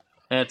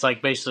 and it's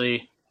like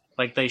basically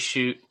like they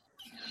shoot,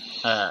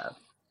 it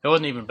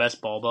wasn't even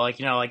best ball, but like,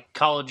 like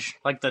college,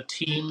 like the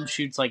team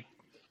shoots like,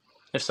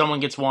 if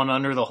someone gets one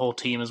under, the whole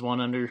team is one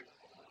under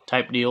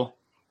type deal.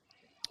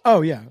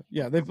 Oh, yeah.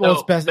 Yeah.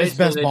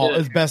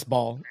 It's best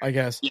ball, I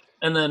guess. Yeah.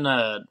 And then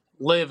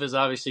Live is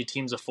obviously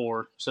teams of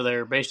 4, so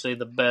they're basically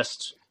the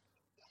best.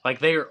 Like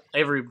the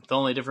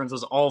only difference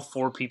was all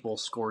 4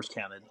 people's scores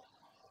counted.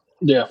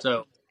 Yeah.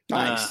 So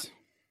nice.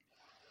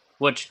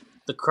 Which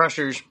the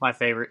Crushers, my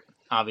favorite,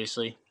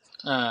 obviously.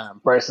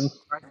 Bryson's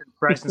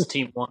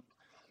team won.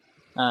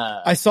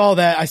 I saw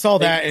that.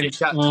 They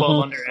shot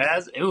 12 under.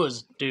 It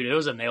was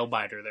a nail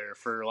biter there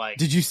for like.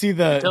 Did you see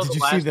the?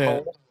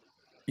 Hole,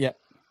 yeah.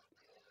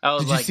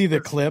 Did you see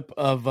the clip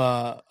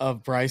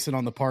of Bryson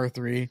on the par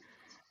 3?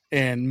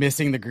 And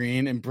missing the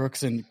green, and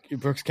Brooks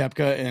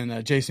Koepka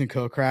and Jason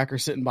Kokrak are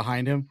sitting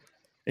behind him,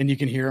 and you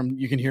can hear him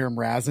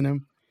razzing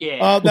him. Yeah.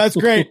 Oh, that's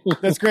great.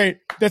 That's great.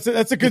 That's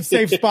a good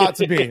safe spot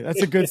to be.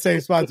 That's a good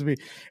safe spot to be.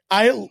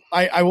 I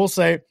will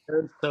say,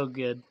 it's so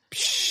good.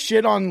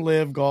 Shit on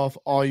Live Golf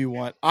all you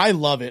want. I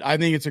love it. I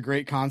think it's a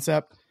great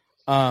concept.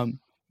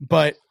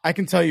 But I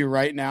can tell you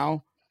right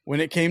now, when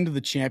it came to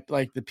the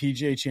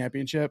PGA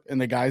Championship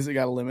and the guys that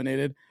got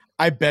eliminated,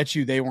 I bet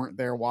you they weren't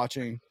there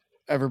watching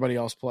everybody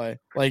else play.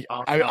 Like,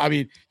 I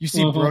mean, you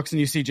see Brooks and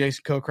you see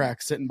Jason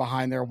Kokrak sitting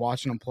behind there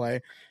watching them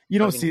play. You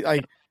don't see,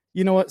 like,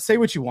 you know what? Say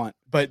what you want,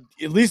 but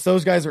at least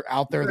those guys are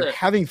out there. They're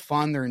having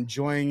fun. They're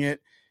enjoying it.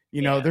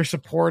 They're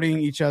supporting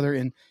each other.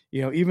 And,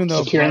 even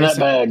though securing that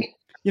bag,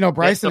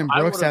 Bryson and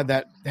Brooks had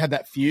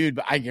that feud,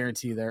 but I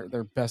guarantee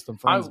they're best of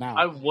friends now.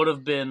 I would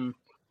have been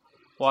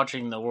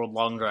watching the World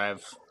Long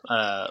Drive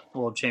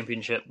World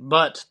Championship,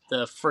 but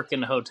the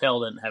freaking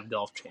hotel didn't have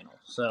Golf Channel.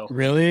 So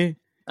really?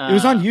 It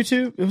was on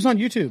YouTube. It was on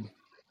YouTube.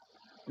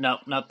 No,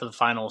 not the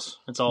finals.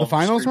 It's all the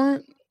finals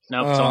weren't.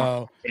 No, it's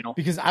all channel.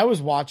 Because I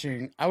was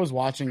watching it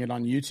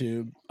on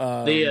YouTube.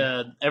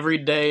 Every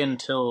day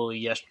until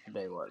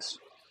yesterday was.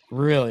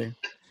 Really?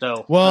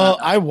 So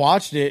I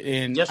watched it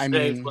in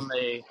yesterday is when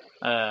they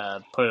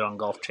put it on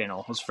Golf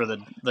Channel. It was for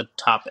the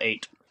top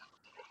 8.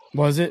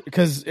 Was it?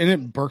 Because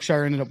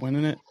Berkshire ended up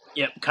winning it.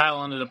 Yep,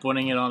 Kyle ended up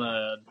winning it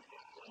on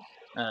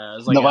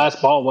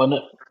last ball, wasn't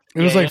it?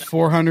 It was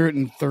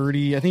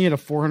 430. I think he had a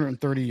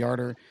 430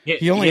 yarder.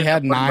 He only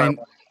had 9.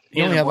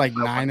 He only had like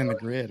 9 in the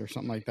grid or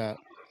something like that.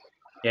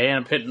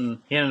 Yeah, he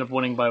ended up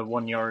winning by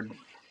 1 yard.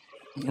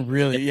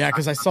 Really? Yeah,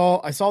 because I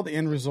saw the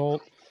end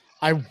result.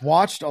 I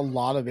watched a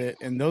lot of it,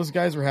 and those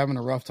guys were having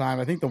a rough time.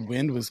 I think the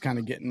wind was kind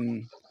of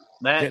getting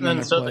that, and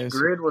then so the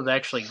grid was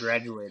actually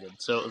graduated.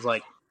 So it was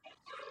like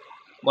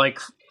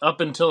up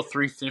until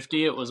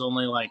 350, it was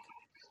only I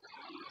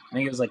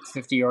think it was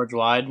 50 yards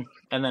wide.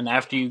 And then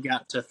after you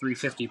got to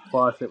 350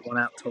 plus, it went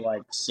out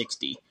to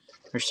 60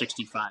 or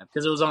 65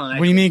 because it was on.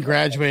 What do you mean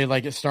graduated?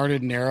 Like it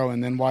started narrow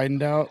and then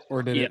widened out,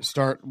 or did it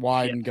start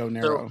wide and go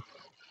narrow?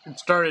 So it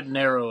started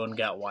narrow and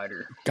got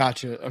wider.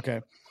 Gotcha.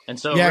 Okay. And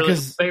so it really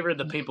favored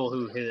the people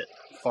who hit it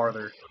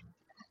farther.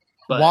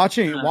 But,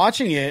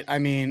 watching it, I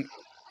mean,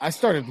 I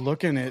started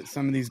looking at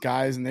some of these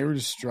guys and they were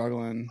just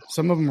struggling.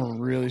 Some of them were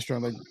really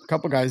struggling. A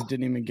couple guys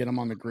didn't even get them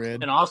on the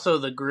grid. And also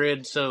the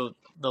grid. So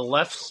the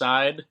left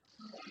side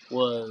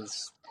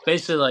was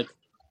basically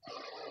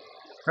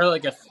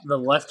the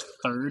left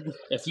third.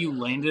 If you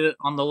landed it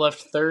on the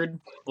left third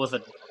with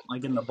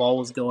and the ball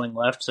was going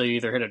left, so you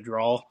either hit a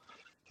draw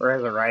or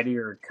as a righty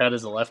or cut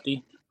as a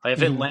lefty.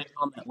 If it landed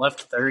on that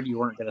left third, you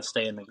weren't going to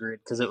stay in the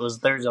grid because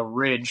there's a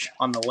ridge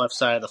on the left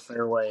side of the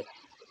fairway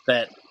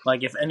that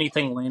if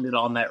anything landed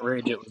on that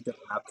ridge, it was going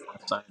out the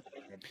left side of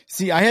the grid.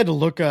 See, I had to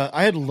look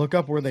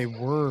up where they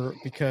were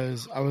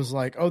because I was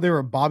like, oh, they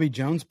were at Bobby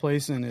Jones'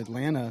 place in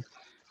Atlanta.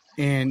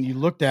 And you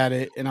looked at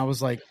it, and I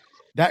was like,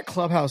 that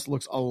clubhouse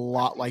looks a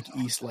lot like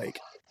East Lake.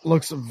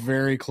 looks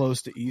very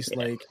close to East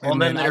Lake. Well,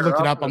 And then then I they're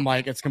looked it up up. I'm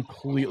like, it's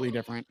completely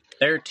different.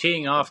 They're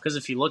teeing off because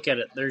if you look at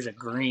it, there's a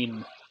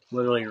green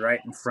literally right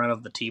in front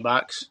of the tee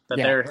box that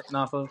they're hitting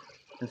off of,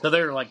 and so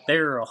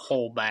they're a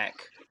hole back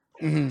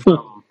from the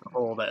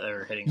hole that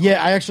they're hitting.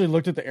 Yeah, I actually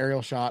looked at the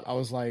aerial shot. I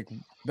was like,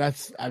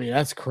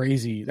 that's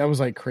crazy. That was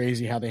like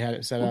crazy how they had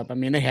it set up. I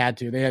mean, they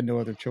had no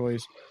other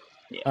choice.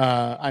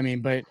 Yeah. I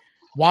mean, but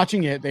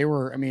watching it, they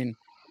were. I mean,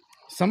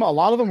 a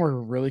lot of them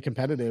were really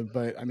competitive,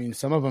 but I mean,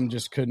 some of them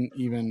just couldn't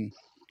even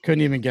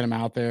get them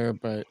out there.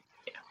 But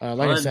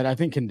I said, I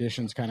think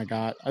conditions kind of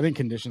got.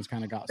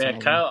 Yeah,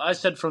 Kyle. I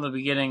said from the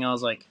beginning, I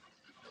was like,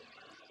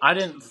 I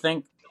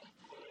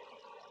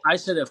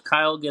said if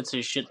Kyle gets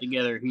his shit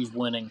together, he's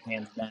winning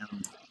hands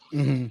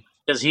down.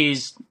 Because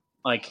he's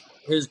like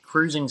his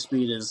cruising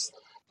speed is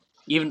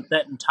even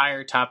that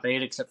entire top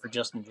 8 except for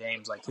Justin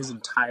James. Like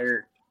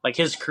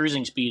his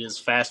cruising speed is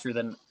faster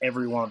than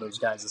every one of those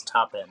guys'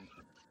 top end.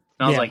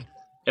 And I was like,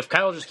 if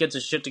Kyle just gets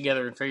his shit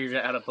together and figures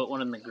out how to put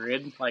one in the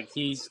grid, like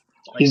he's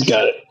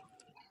got it.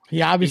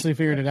 He obviously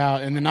figured it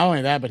out, and then not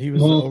only that, but he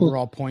was the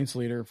overall points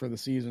leader for the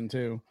season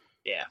too.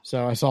 Yeah.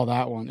 So I saw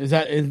that one.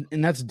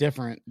 And that's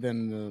different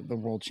than the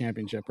World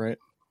Championship, right?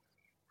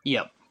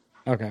 Yep.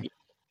 Okay.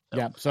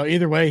 Yeah. So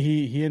either way,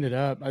 he ended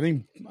up. I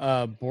think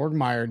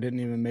Borgmeyer didn't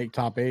even make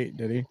top 8,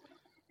 did he?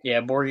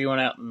 Yeah, Borgie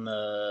went out in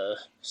the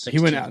 16.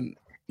 He went out.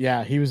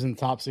 Yeah, he was in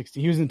top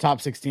 16. He was in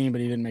top 16, but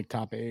he didn't make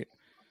top 8.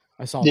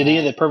 I saw. Did any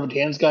of the Perfect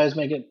Hands guys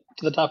make it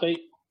to the top 8?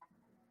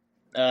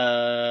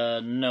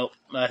 Nope.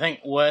 I think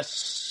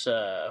Wes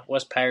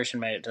Patterson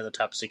made it to the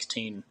top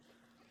 16,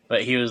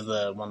 but he was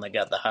the one that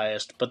got the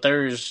highest. But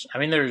there's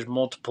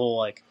multiple,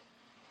 like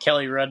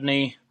Kelly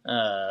Rudney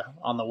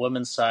on the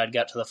women's side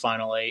got to the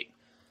final 8.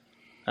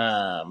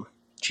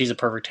 She's a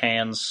Perfect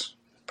Hands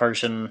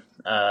person.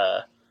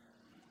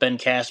 Ben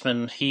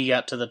Castman, he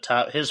got to the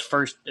top.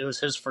 It was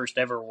his first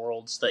ever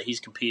Worlds that he's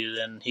competed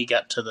in.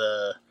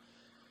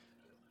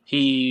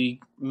 He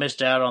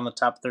missed out on the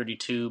top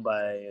 32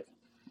 by,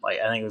 like,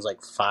 I think it was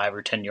like 5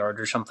 or 10 yards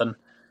or something.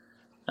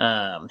 He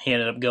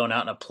ended up going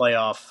out in a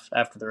playoff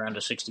after the round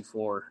of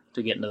 64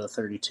 to get into the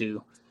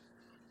 32.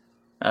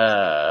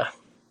 And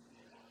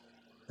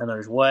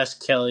there's Wes,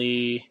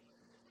 Kelly.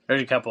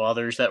 There's a couple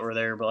others that were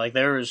there, but like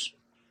the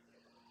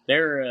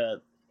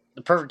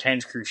Perfect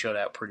Hands crew showed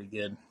out pretty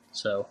good.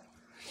 So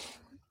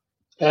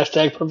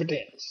Hashtag Perfect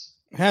Hands.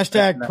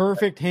 Hashtag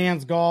Perfect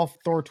Hands Golf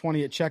Thor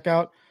 20 at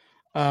checkout.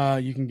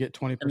 You can get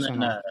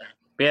 20%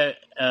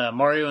 off.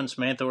 Mario and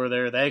Samantha were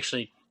there. They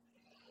actually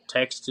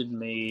texted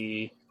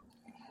me.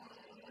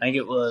 I think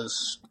it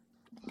was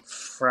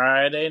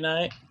Friday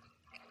night.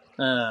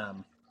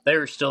 They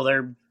were still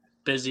there,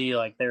 busy.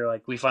 Like they were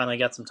like, we finally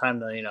got some time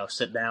to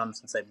sit down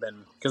since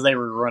because they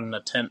were running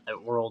a tent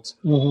at Worlds,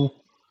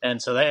 and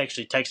so they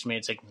actually texted me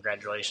and said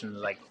congratulations.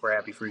 Like we're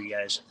happy for you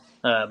guys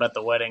about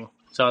the wedding.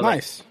 So I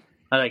was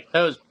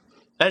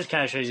that just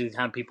kind of shows you the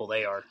kind of people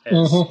they are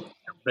as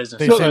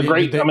business. They're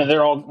great.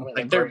 They're all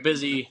like they're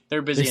busy.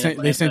 They're busy.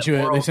 They sent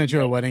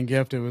you a wedding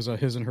gift. It was a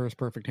his and hers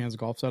Perfect Hands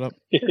golf setup.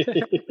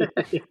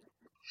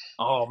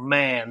 Oh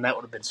man, that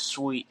would have been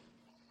sweet.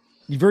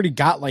 You've already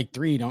got like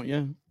 3, don't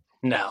you?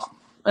 No.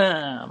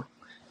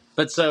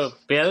 But that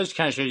just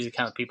kind of shows you the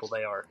kind of people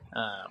they are.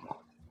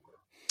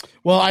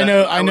 Well, I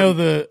know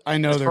they're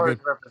good.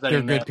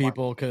 They're good them,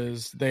 people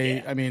because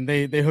they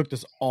hooked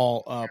us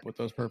all up with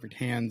those Perfect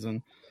Hands,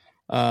 and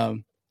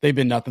they've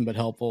been nothing but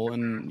helpful.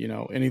 And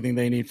anything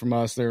they need from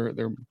us, they're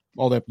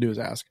all they have to do is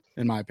ask,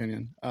 in my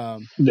opinion.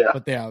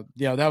 But that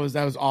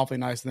was awfully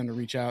nice of them to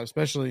reach out,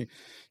 especially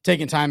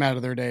taking time out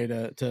of their day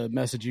to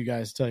message you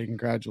guys, tell you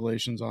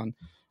congratulations on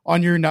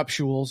your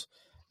nuptials.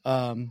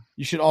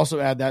 You should also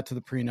add that to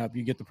the prenup.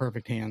 You get the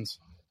Perfect Hands.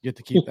 You get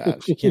to keep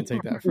that. She can't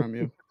take that from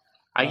you.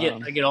 I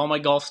get all my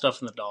golf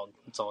stuff and the dog.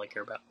 That's all I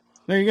care about.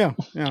 There you go.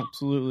 Yeah,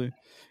 absolutely.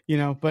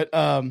 But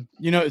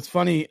it's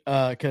funny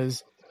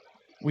because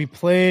we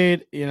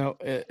played,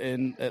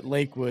 at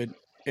Lakewood,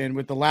 and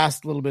with the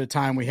last little bit of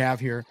time we have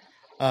here,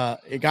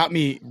 it got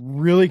me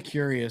really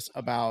curious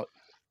about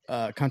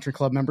country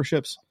club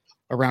memberships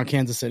around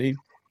Kansas City.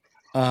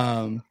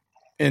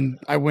 And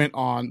I went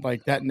on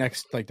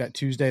that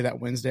Tuesday, that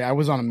Wednesday, I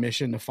was on a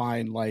mission to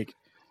find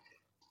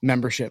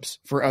memberships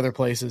for other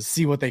places,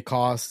 see what they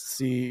cost,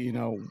 see,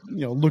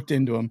 looked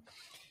into them.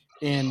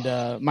 And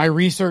my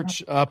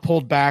research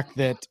pulled back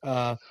that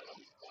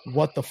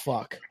what the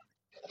fuck?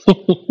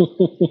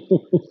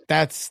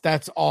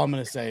 That's all I'm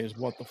going to say is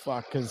what the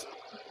fuck. Cause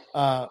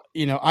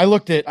I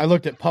looked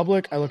at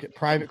public, I looked at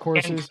private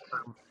courses.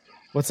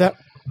 What's that?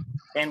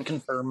 Can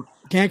confirm.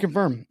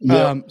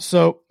 Yep.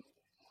 So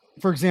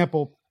for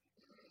example,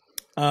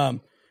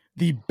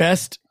 the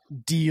best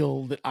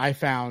deal that I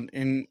found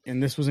and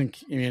this was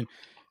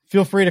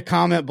feel free to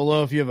comment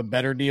below if you have a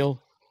better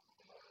deal.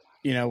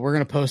 We're going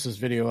to post this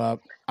video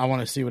up. I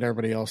want to see what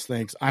everybody else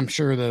thinks. I'm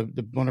sure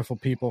the wonderful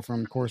people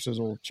from courses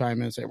will chime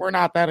in and say, we're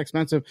not that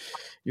expensive.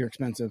 You're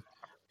expensive.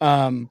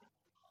 You're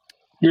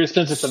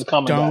expensive for the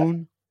common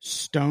guy.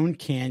 Stone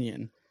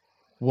Canyon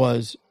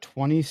was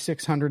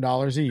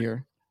 $2,600 a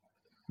year.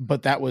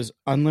 but that was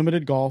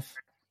unlimited golf,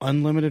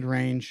 unlimited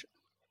range,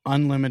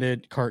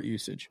 unlimited cart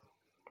usage.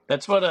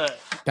 That's what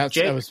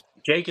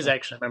Jake is yeah.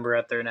 actually a member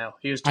out there now.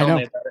 He was telling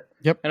me about it.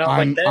 Yep, And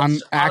I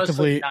was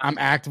I'm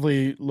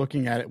actively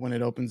looking at it when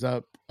it opens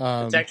up.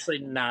 It's actually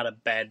not a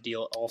bad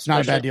deal. It's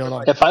not a bad deal at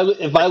all. If I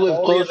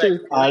live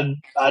closer,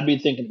 I'd be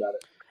thinking about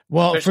it.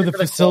 Well, for the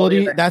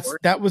facility,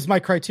 that was my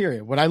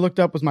criteria. What I looked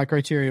up was my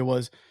criteria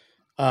was,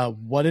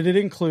 what did it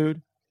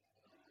include?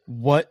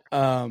 What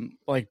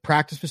like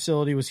practice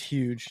facility was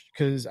huge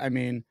because I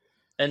mean,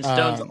 and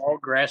Stone's all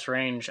grass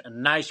range, a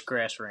nice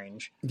grass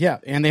range. Yeah,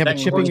 and they have a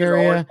chipping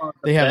area.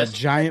 They have a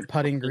giant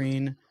putting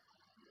green.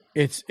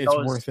 It's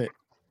worth it.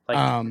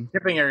 Like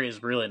chipping area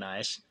is really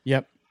nice.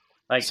 Yep.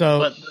 Like so,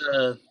 but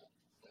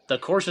the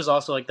course is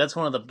also like that's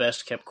one of the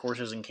best kept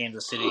courses in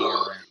Kansas City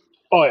year-round.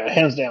 Oh yeah,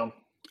 hands down.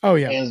 Oh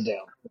yeah, hands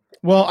down.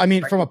 Well, I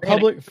mean, from a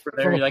public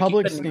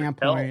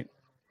standpoint.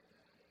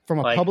 From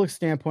a public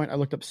standpoint, I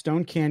looked up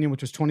Stone Canyon,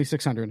 which was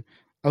 $2,600.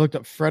 I looked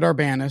up Fred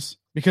Arbanis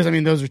because I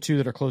mean those are two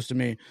that are close to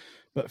me.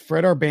 But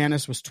Fred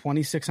Arbanis was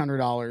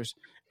 $2,600,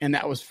 and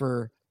that was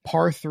for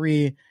par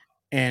 3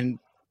 and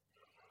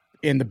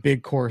in the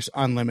big course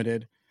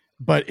unlimited,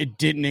 but it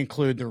didn't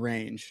include the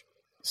range.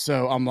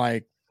 So I'm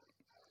like,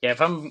 yeah,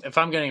 if I'm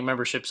getting a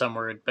membership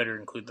somewhere, it better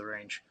include the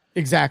range.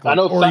 Exactly. I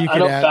know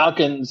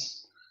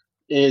Falcons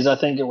is I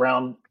think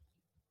around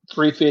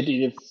 $350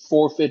 to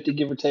 $450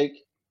 give or take.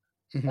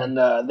 Mm-hmm. And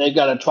they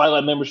got a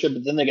Twilight membership,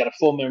 but then they got a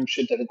full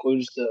membership that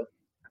includes the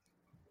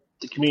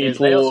community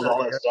tools,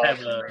 all that stuff.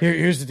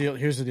 Here's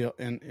the deal.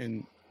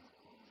 And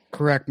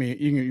correct me.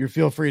 You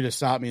feel free to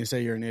stop me and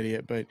say you're an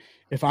idiot. But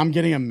if I'm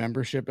getting a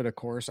membership at a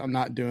course, I'm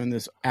not doing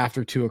this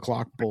after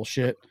 2:00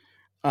 bullshit.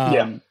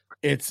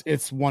 It's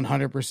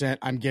 100%.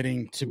 I'm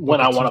getting to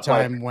when I want to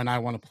play. When I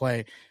want to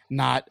play,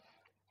 not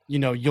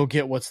you'll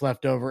get what's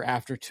left over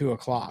after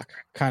 2:00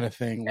 kind of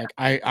thing. Like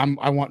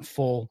I want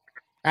full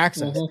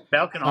access. Mm-hmm.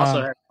 Falcon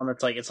also has one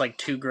that's it's like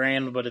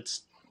 $2,000, but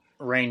it's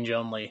range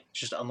only, it's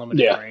just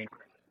unlimited range.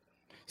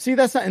 See,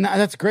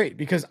 that's great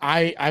because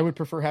I would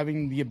prefer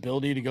having the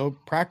ability to go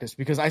practice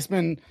because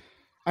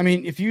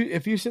if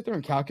you sit there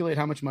and calculate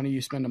how much money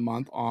you spend a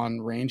month on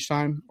range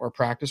time or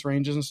practice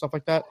ranges and stuff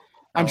like that,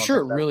 I'm sure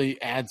it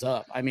really adds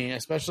up. I mean,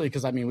 especially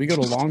because we go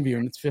to Longview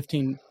and it's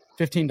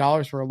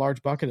 $15 for a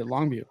large bucket at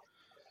Longview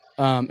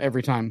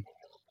every time.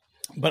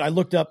 But I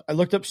looked up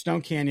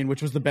Stone Canyon,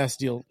 which was the best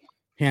deal,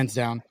 hands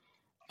down.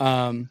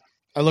 I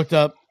looked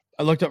up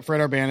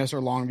Fred Arbanis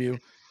or Longview.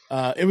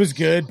 It was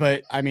good,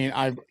 but I mean,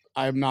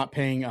 I'm not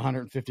paying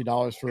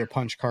 $150 for a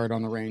punch card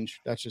on the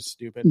range. That's just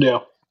stupid. Yeah.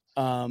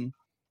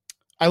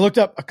 I looked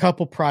up a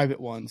couple private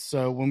ones.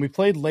 So when we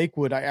played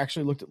Lakewood, I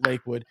actually looked at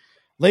Lakewood.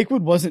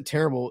 Lakewood wasn't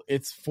terrible.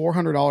 It's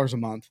 $400 a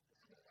month.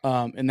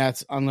 And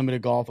that's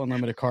unlimited golf,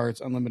 unlimited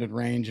carts, unlimited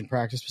range and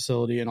practice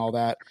facility and all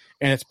that.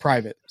 And it's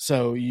private.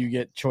 So you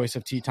get choice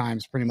of tee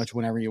times pretty much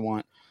whenever you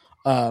want.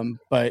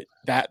 But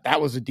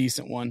that was a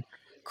decent one.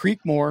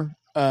 Creekmore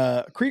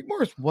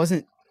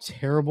wasn't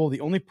terrible.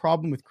 The only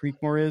problem with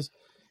Creekmore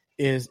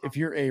is if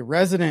you're a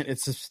resident,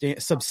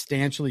 it's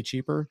substantially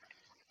cheaper.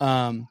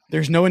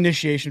 There's no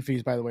initiation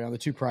fees, by the way, on the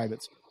two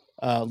privates.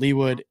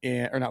 Lakewood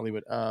and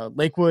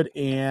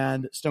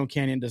Stone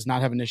Canyon does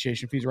not have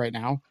initiation fees right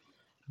now,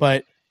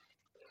 but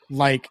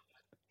like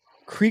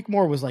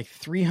Creekmore was like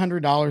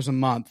 $300 a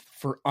month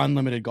for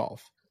unlimited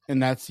golf.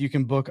 And that's, you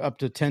can book up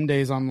to 10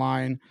 days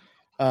online.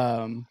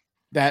 But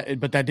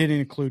that didn't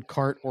include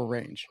cart or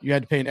range. You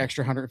had to pay an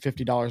extra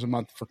 $150 a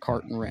month for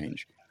cart and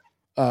range,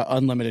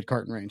 unlimited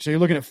cart and range. So you're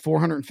looking at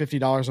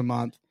 $450 a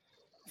month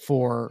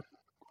for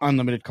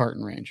unlimited cart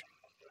and range.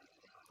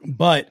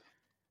 But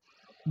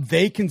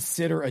they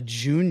consider a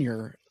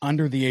junior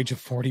under the age of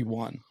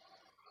 41. Ooh.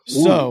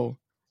 So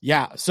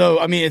yeah. So,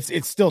 I mean,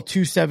 it's still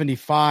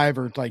 $275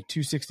 or like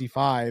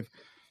 $265,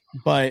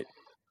 but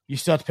you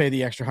still have to pay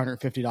the extra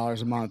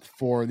 $150 a month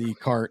for the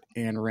cart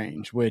and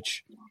range,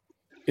 which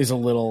is a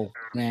little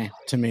meh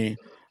to me.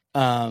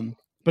 But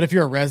if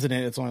you're a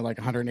resident, it's only like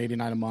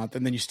 $189 a month.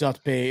 And then you still have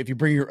to pay, if you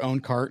bring your own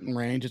cart and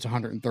range, it's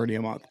 $130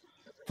 a month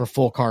for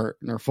full cart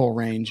or full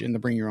range and to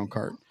bring your own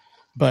cart.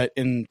 But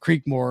in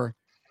Creekmore,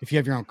 if you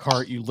have your own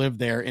cart, you live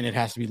there and it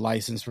has to be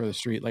licensed for the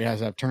street. Like it has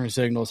to have turn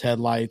signals,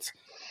 headlights,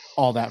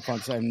 all that fun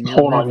stuff.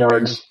 Hold on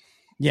yards.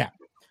 Yeah.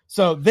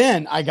 So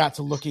then I got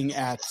to looking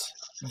at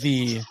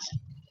the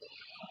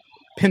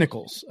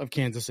pinnacles of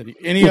Kansas City.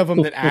 Any of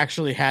them that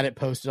actually had it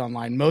posted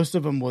online. Most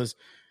of them was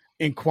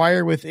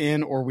inquire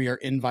within or we are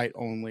invite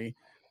only.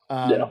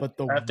 But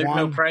if there's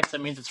no price, that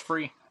means it's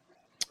free.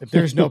 If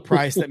there's no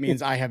price, that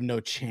means I have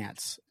no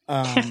chance.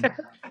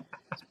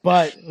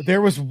 But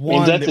there was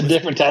one. That's a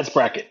different tax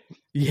bracket.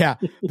 Yeah,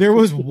 there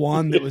was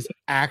one that was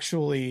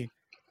actually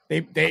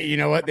they you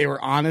know what, they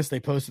were honest. They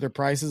posted their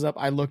prices up.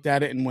 I looked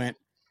at it and went,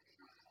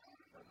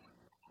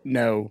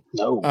 no.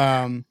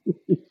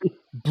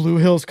 Blue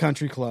Hills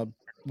Country Club,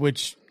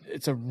 which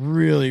it's a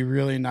really,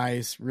 really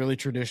nice, really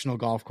traditional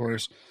golf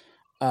course.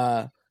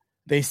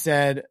 They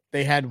said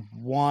they had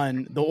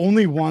one. The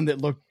only one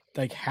that looked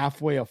like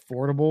halfway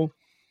affordable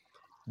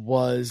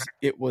was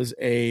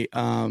a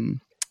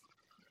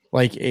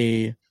like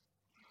I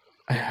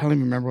don't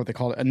even remember what they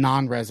called it, a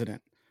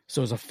non-resident.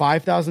 So it was a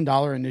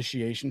 $5,000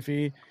 initiation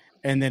fee,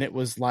 and then it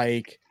was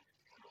like,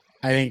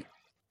 I think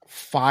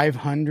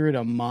 $500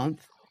 a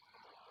month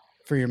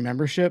for your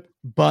membership,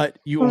 but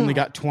you only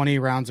got 20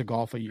 rounds of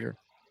golf a year.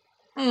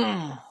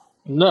 No,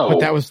 But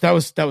that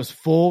was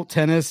full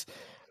tennis,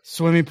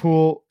 swimming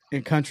pool,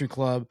 and country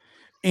club,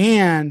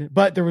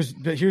 but here's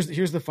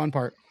the fun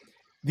part: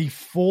 the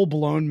full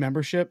blown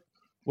membership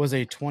was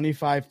a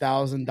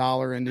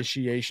 $25,000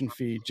 initiation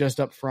fee just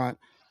up front,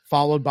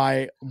 followed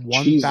by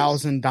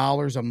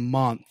 $1,000 a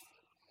month.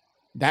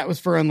 That was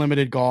for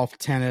unlimited golf,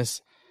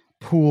 tennis,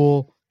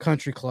 pool,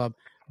 country club.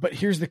 But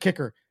here's the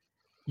kicker: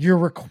 you're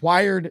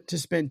required to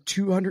spend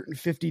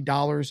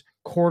 $250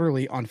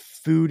 quarterly on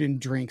food and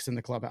drinks in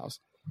the clubhouse.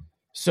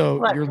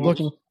 So you're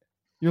looking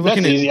that's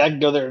at easy. I can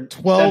go there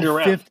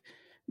 12.50.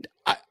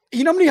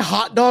 You know how many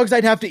hot dogs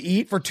I'd have to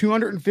eat for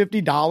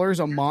 $250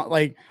 a month,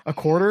 like a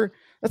quarter?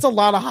 That's a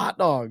lot of hot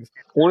dogs.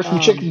 Order some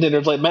chicken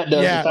dinners like Matt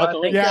does. Yeah,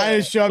 I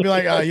just show up and be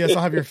like, yes,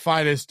 I'll have your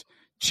finest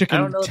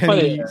chicken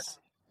tendies.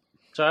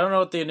 So I don't know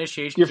what the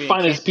initiation your fee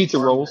finest pizza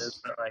rolls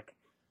is, but like,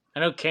 I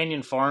know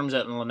Canyon Farms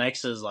at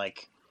Lenexa is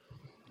like,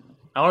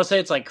 I want to say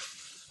it's like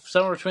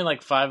somewhere between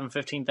like 5 and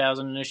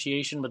 15,000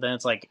 initiation, but then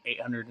it's like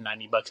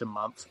 $890 a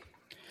month.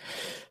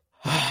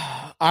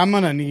 I'm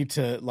gonna need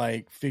to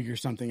like figure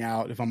something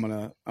out if I'm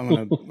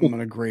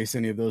gonna grace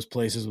any of those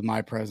places with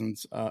my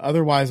presence.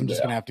 Otherwise, I'm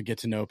just gonna have to get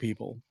to know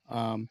people.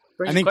 I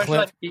think Cliff.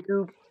 Like,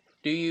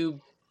 do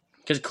you?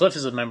 Because Cliff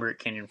is a member at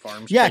Canyon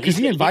Farms. Yeah, because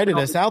he invited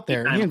us out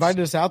there. He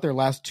invited us out there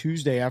last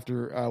Tuesday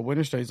after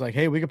Winter Star. He's like,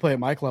 "Hey, we could play at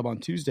my club on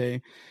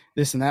Tuesday."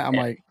 This and that. I'm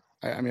like,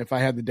 I mean, if I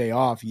had the day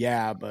off,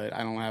 yeah, but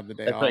I don't have the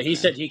day off. But he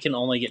said he can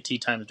only get tee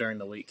times during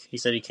the week. He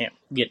said he can't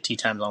get tee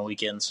times on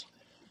weekends.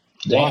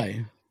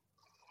 Why?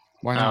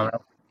 Why not? I don't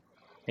know.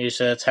 He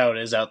said that's how it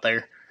is out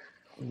there.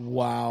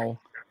 Wow.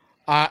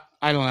 I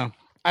don't know.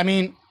 I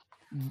mean,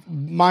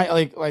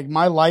 my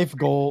my life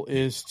goal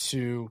is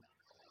to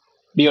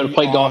be able to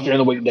play golf during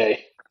the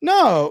weekday.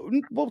 No,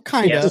 well,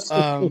 kind of. Yes.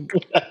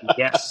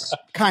 Yes.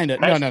 Kind of.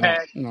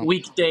 No.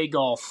 Weekday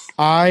golf.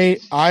 I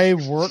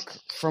work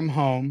from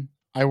home.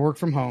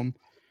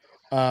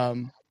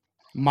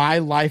 My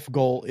life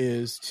goal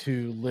is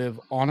to live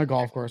on a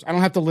golf course. I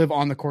don't have to live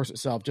on the course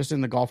itself, just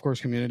in the golf course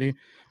community.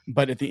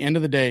 But at the end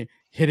of the day,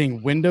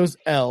 hitting Windows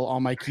L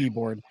on my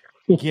keyboard,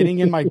 getting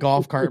in my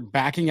golf cart,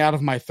 backing out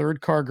of my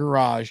third car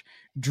garage,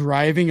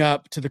 driving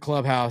up to the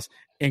clubhouse,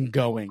 and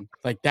going.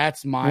 Like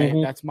that's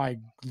my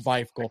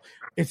life goal.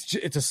 It's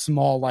a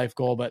small life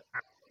goal, but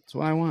it's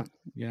what I want.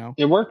 You know,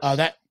 it works.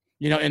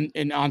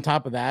 And on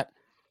top of that,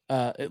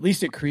 at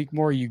least at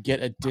Creekmore, you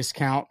get a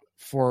discount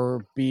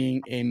for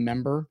being a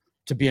member.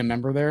 To be a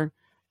member there.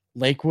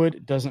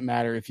 Lakewood doesn't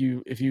matter. If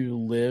you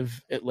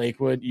live at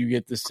Lakewood, you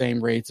get the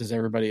same rates as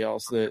everybody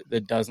else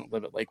that doesn't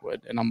live at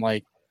Lakewood. And I'm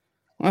like,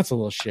 well, that's a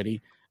little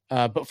shitty.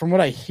 But from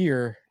what I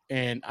hear,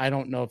 and I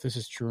don't know if this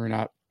is true or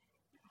not,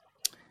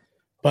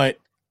 but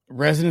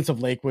residents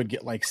of Lakewood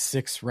get like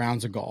 6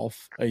 rounds of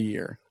golf a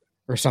year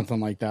or something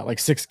like that, like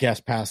 6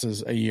 guest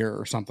passes a year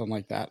or something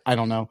like that. I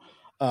don't know.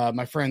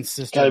 My friend's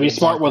sister. Gotta be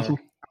smart with them.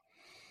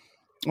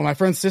 Well, my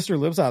friend's sister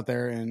lives out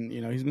there, and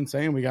he's been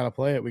saying we got to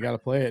play it,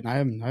 and I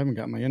haven't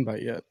got my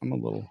invite yet. I'm a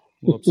little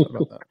upset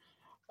about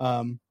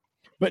that.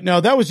 But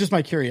no, that was just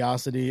my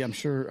curiosity. I'm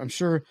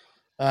sure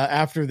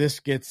after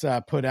this gets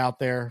put out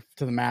there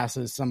to the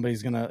masses,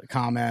 somebody's gonna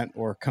comment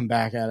or come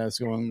back at us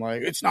going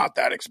like, "It's not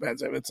that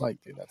expensive." It's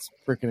like, dude, that's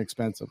freaking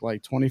expensive.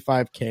 Like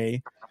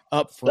 $25,000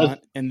 up front,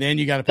 and then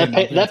you got to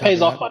pay. That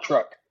pays off my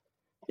truck.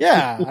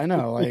 Yeah, I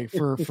know. Like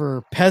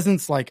for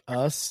peasants like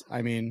us,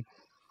 I mean.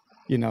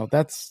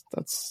 That's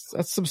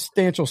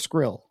substantial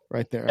skrill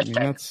right there. I mean,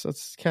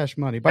 that's cash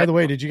money. By the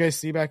way, did you guys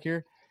see back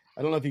here?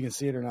 I don't know if you can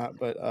see it or not,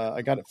 but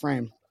I got it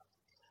framed.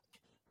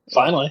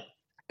 Finally.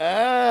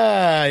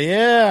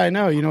 Yeah, I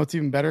know. You know what's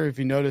even better? If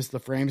you notice,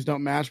 the frames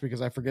don't match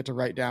because I forget to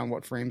write down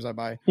what frames I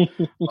buy.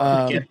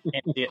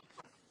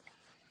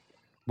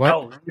 What?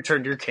 Oh, you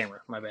turned your camera.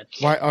 My bad.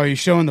 Why are you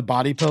showing the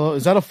body pillow?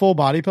 Is that a full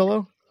body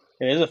pillow?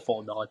 It is a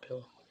full body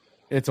pillow.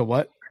 It's a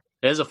what?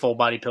 It is a full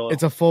body pillow.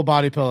 It's a full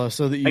body pillow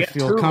so that you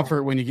feel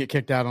comfort when you get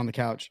kicked out on the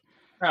couch.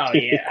 Oh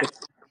yeah.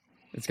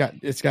 It's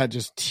got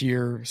just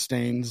tear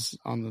stains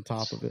on the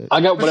top of it.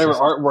 I got whatever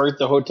artwork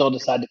the hotel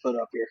decided to put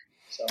up here.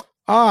 So.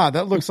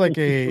 That looks like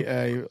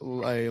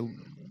a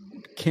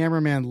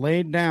cameraman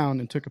laid down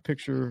and took a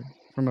picture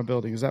from a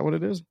building. Is that what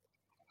it is?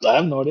 I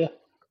have no idea.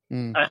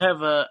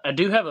 I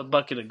do have a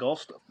bucket of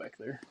golf stuff back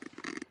there.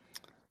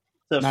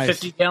 It's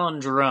a 50-gallon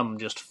drum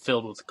just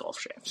filled with golf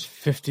shafts.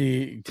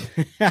 50.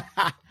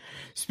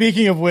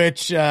 Speaking of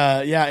which,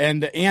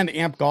 and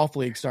Amp Golf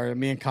League started.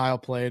 Me and Kyle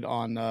played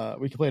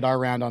we played our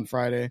round on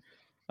Friday.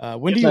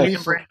 When do you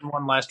leave? Brandon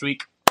won last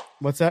week.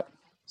 What's that?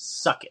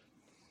 Suck it.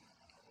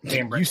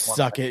 You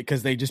suck it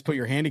because they just put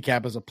your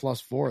handicap as a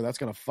 +4. That's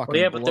gonna fucking.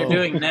 Well, yeah, but they're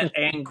doing net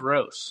and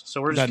gross,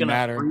 so we're just Doesn't gonna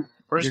matter.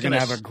 You're gonna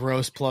have a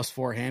gross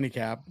 +4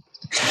 handicap.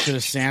 You should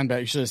have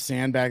sandbagged. You should have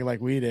sandbagged like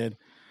we did.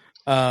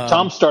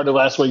 Tom started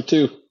last week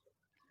too.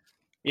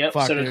 Yep.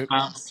 Fuck, So did dude.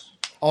 Tom's.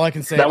 All I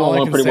can say, That one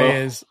went pretty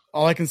well.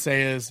 all I can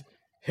say is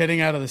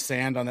hitting out of the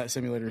sand on that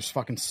simulator is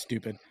fucking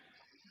stupid.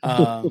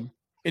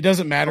 It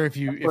doesn't matter if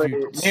you Me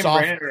and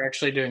soft. Brandon are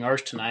actually doing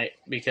ours tonight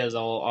because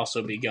I'll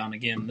also be gone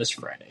again this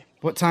Friday.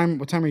 What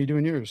time are you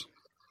doing yours?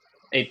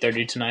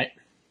 8:30 tonight.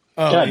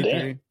 Oh, God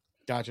 8:30.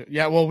 Gotcha.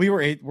 Yeah, well, we're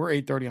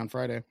 8:30 on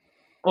Friday.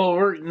 Well,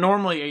 we're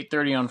normally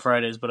 8:30 on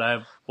Fridays, but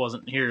I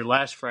wasn't here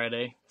last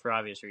Friday for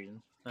obvious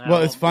reasons.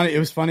 Well, it's funny. It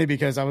was funny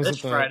because I was This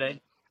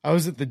Friday. I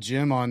was at the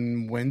gym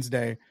on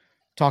Wednesday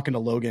talking to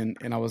Logan,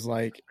 and I was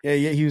like, yeah,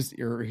 he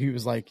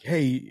was like,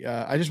 hey,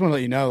 I just want to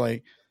let you know,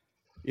 like,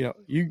 you know,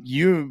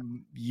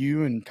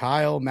 you and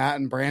Kyle, Matt,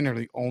 and Brandon are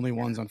the only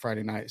ones on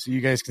Friday night, so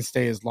you guys can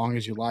stay as long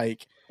as you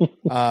like.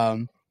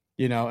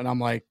 You know, and I'm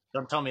like,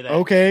 don't tell me that.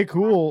 Okay,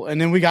 cool. And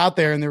then we got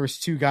there, and there was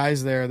 2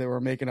 guys there that were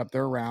making up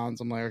their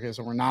rounds. I'm like, okay,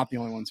 so we're not the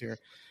only ones here.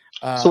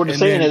 So what you're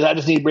saying is I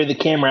just need to bring the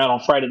camera out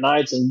on Friday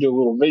nights and do a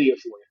little video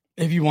for you.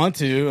 If you want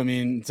to, I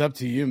mean, it's up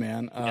to you,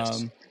 man.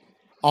 Yes.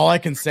 All I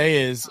can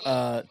say is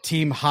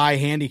team high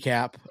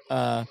handicap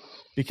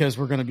because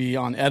we're going to be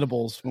on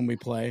edibles when we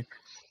play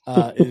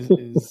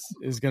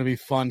is going to be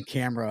fun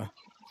camera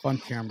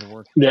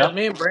work. Yeah,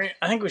 me and Brandon,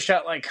 I think we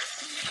shot like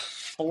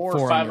 4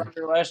 or 5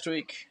 under last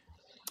week.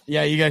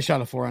 Yeah, you guys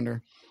shot a 4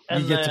 under.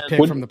 And you get to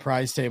pick from the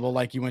prize table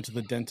like you went to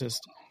the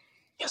dentist.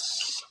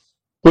 Yes.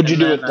 What'd you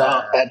do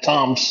at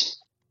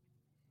Tom's?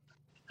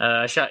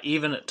 I shot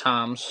even at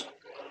Tom's.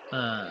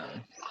 I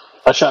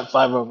shot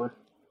 5 over,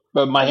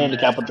 but my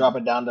handicap will drop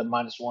it down to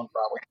 -1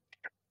 probably.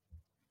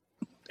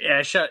 Yeah,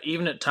 I shot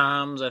even at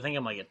Tom's. I think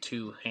I'm like a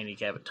 2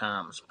 handicap at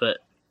Tom's, but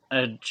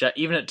I shot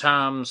even at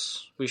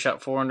Tom's. We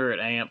shot 4 under at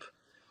Amp.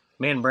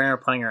 Me and Brandon are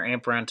playing our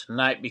Amp round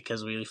tonight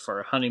because we leave for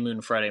our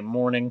honeymoon Friday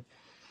morning.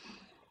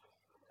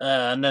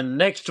 And then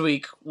next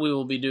week we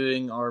will be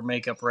doing our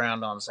makeup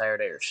round on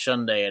Saturday or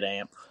Sunday at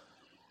Amp.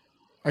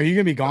 Are you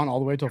gonna be gone all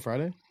the way till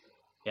Friday?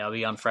 Yeah, I'll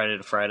be on Friday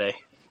to Friday.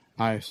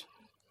 Nice.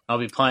 I'll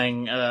be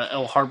playing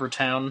El Harbor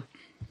Town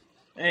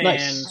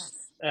and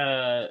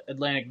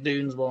Atlantic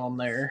Dunes while I'm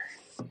there.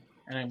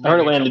 And I heard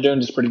Atlantic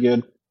Dunes is pretty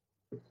good.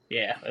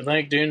 Yeah,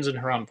 Atlantic Dunes and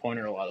Huron Point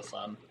are a lot of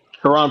fun.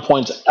 Huron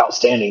Point's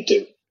outstanding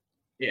too.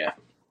 Yeah,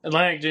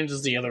 Atlantic Dunes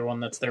is the other one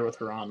that's there with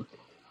Huron.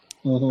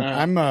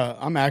 Mm-hmm.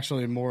 I'm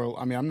actually more.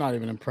 I mean, I'm not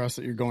even impressed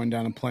that you're going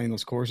down and playing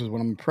those courses. What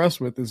I'm impressed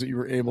with is that you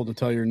were able to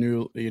tell your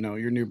new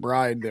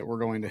bride that we're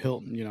going to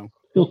Hilton.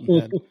 Hilton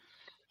Head.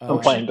 I'm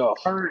playing golf.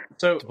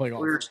 So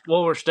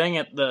we're staying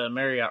at the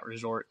Marriott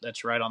Resort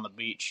that's right on the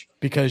beach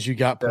because you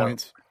got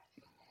points.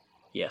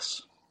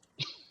 Yes,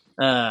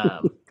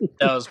 that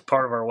was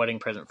part of our wedding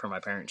present for my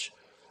parents.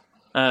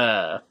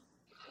 They're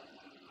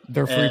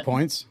free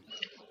points.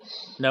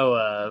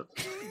 No,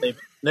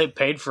 they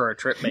paid for our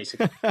trip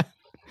basically.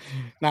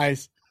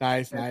 Nice.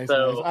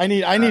 So, I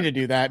need to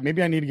do that.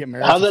 Maybe I need to get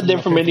married. How's that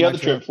different from any other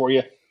trip for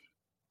you?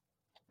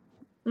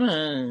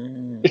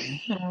 Well,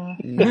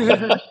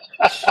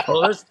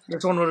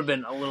 this one would have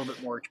been a little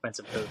bit more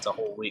expensive because it's a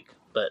whole week.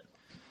 But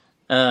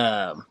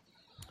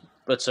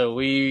so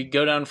we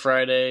go down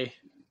Friday.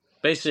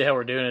 Basically, how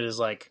we're doing it is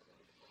like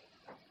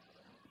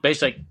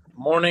basically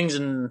mornings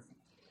and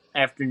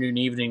afternoon,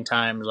 evening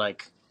times.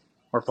 Like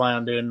we're planning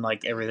on doing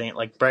like everything,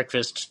 like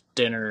breakfast,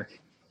 dinner,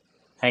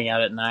 hang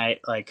out at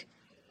night, like,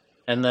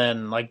 and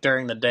then like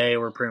during the day,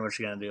 we're pretty much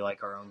gonna do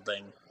like our own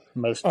thing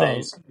most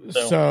days.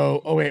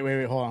 So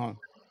wait, hold on.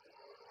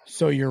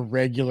 So your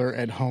regular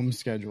at home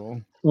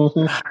schedule.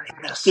 Mm-hmm.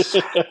 Yes.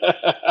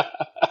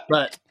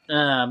 But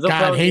God,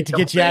 I hate to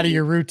get you out of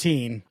your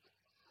routine.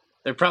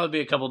 There'll probably be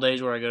a couple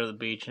days where I go to the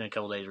beach and a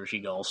couple days where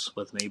she golfs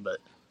with me. But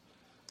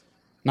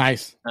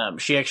nice.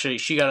 She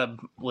got a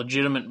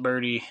legitimate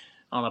birdie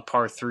on a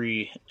par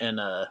 3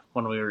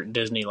 when we were at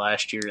Disney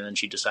last year, and then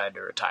she decided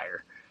to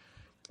retire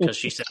because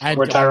she said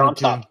retire on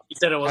top. She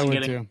said it wasn't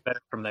getting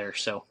better from there.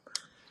 So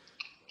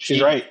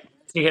she's right.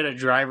 She hit a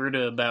driver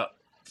to about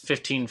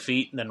 15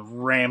 feet and then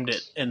rammed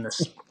it in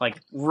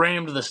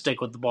rammed the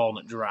stick with the ball and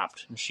it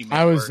dropped. And she. When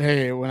I was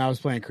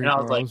playing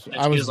Creekmore,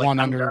 I was 1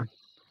 under.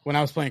 When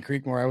I was playing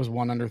Creekmore, I was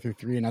 1 under through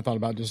 3, and I thought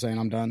about just saying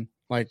I'm done.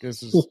 Like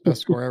this is the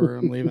best score ever.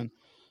 I'm leaving.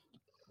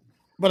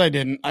 But I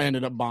didn't. I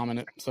ended up bombing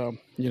it. So,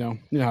 you know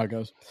how it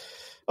goes.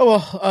 Oh,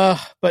 well.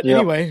 But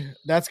anyway,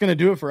 that's going to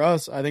do it for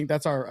us. I think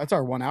that's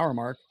our 1 hour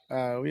mark.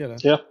 We had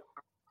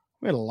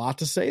a lot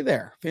to say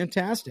there.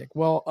 Fantastic.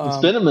 Well,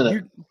 it's been a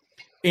minute.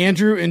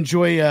 Andrew,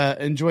 enjoy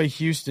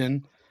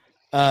Houston.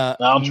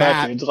 I'm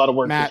trying to. It's a lot of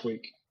work this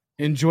week.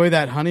 Enjoy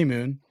that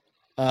honeymoon.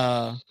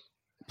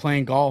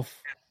 Playing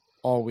golf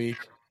all week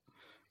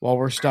while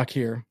we're stuck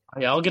here.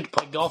 Yeah, I'll get to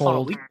play golf on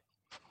a week.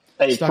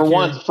 Hey, for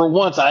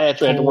once, I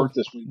actually had to work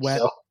this week. Wet.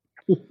 So.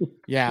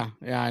 Yeah,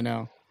 I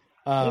know.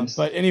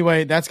 But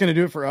anyway, that's going to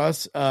do it for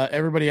us.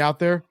 Everybody out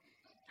there,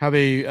 have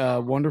a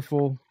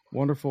wonderful,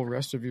 wonderful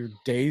rest of your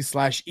days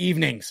 /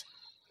 evenings.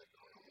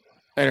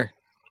 Later.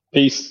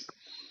 Peace.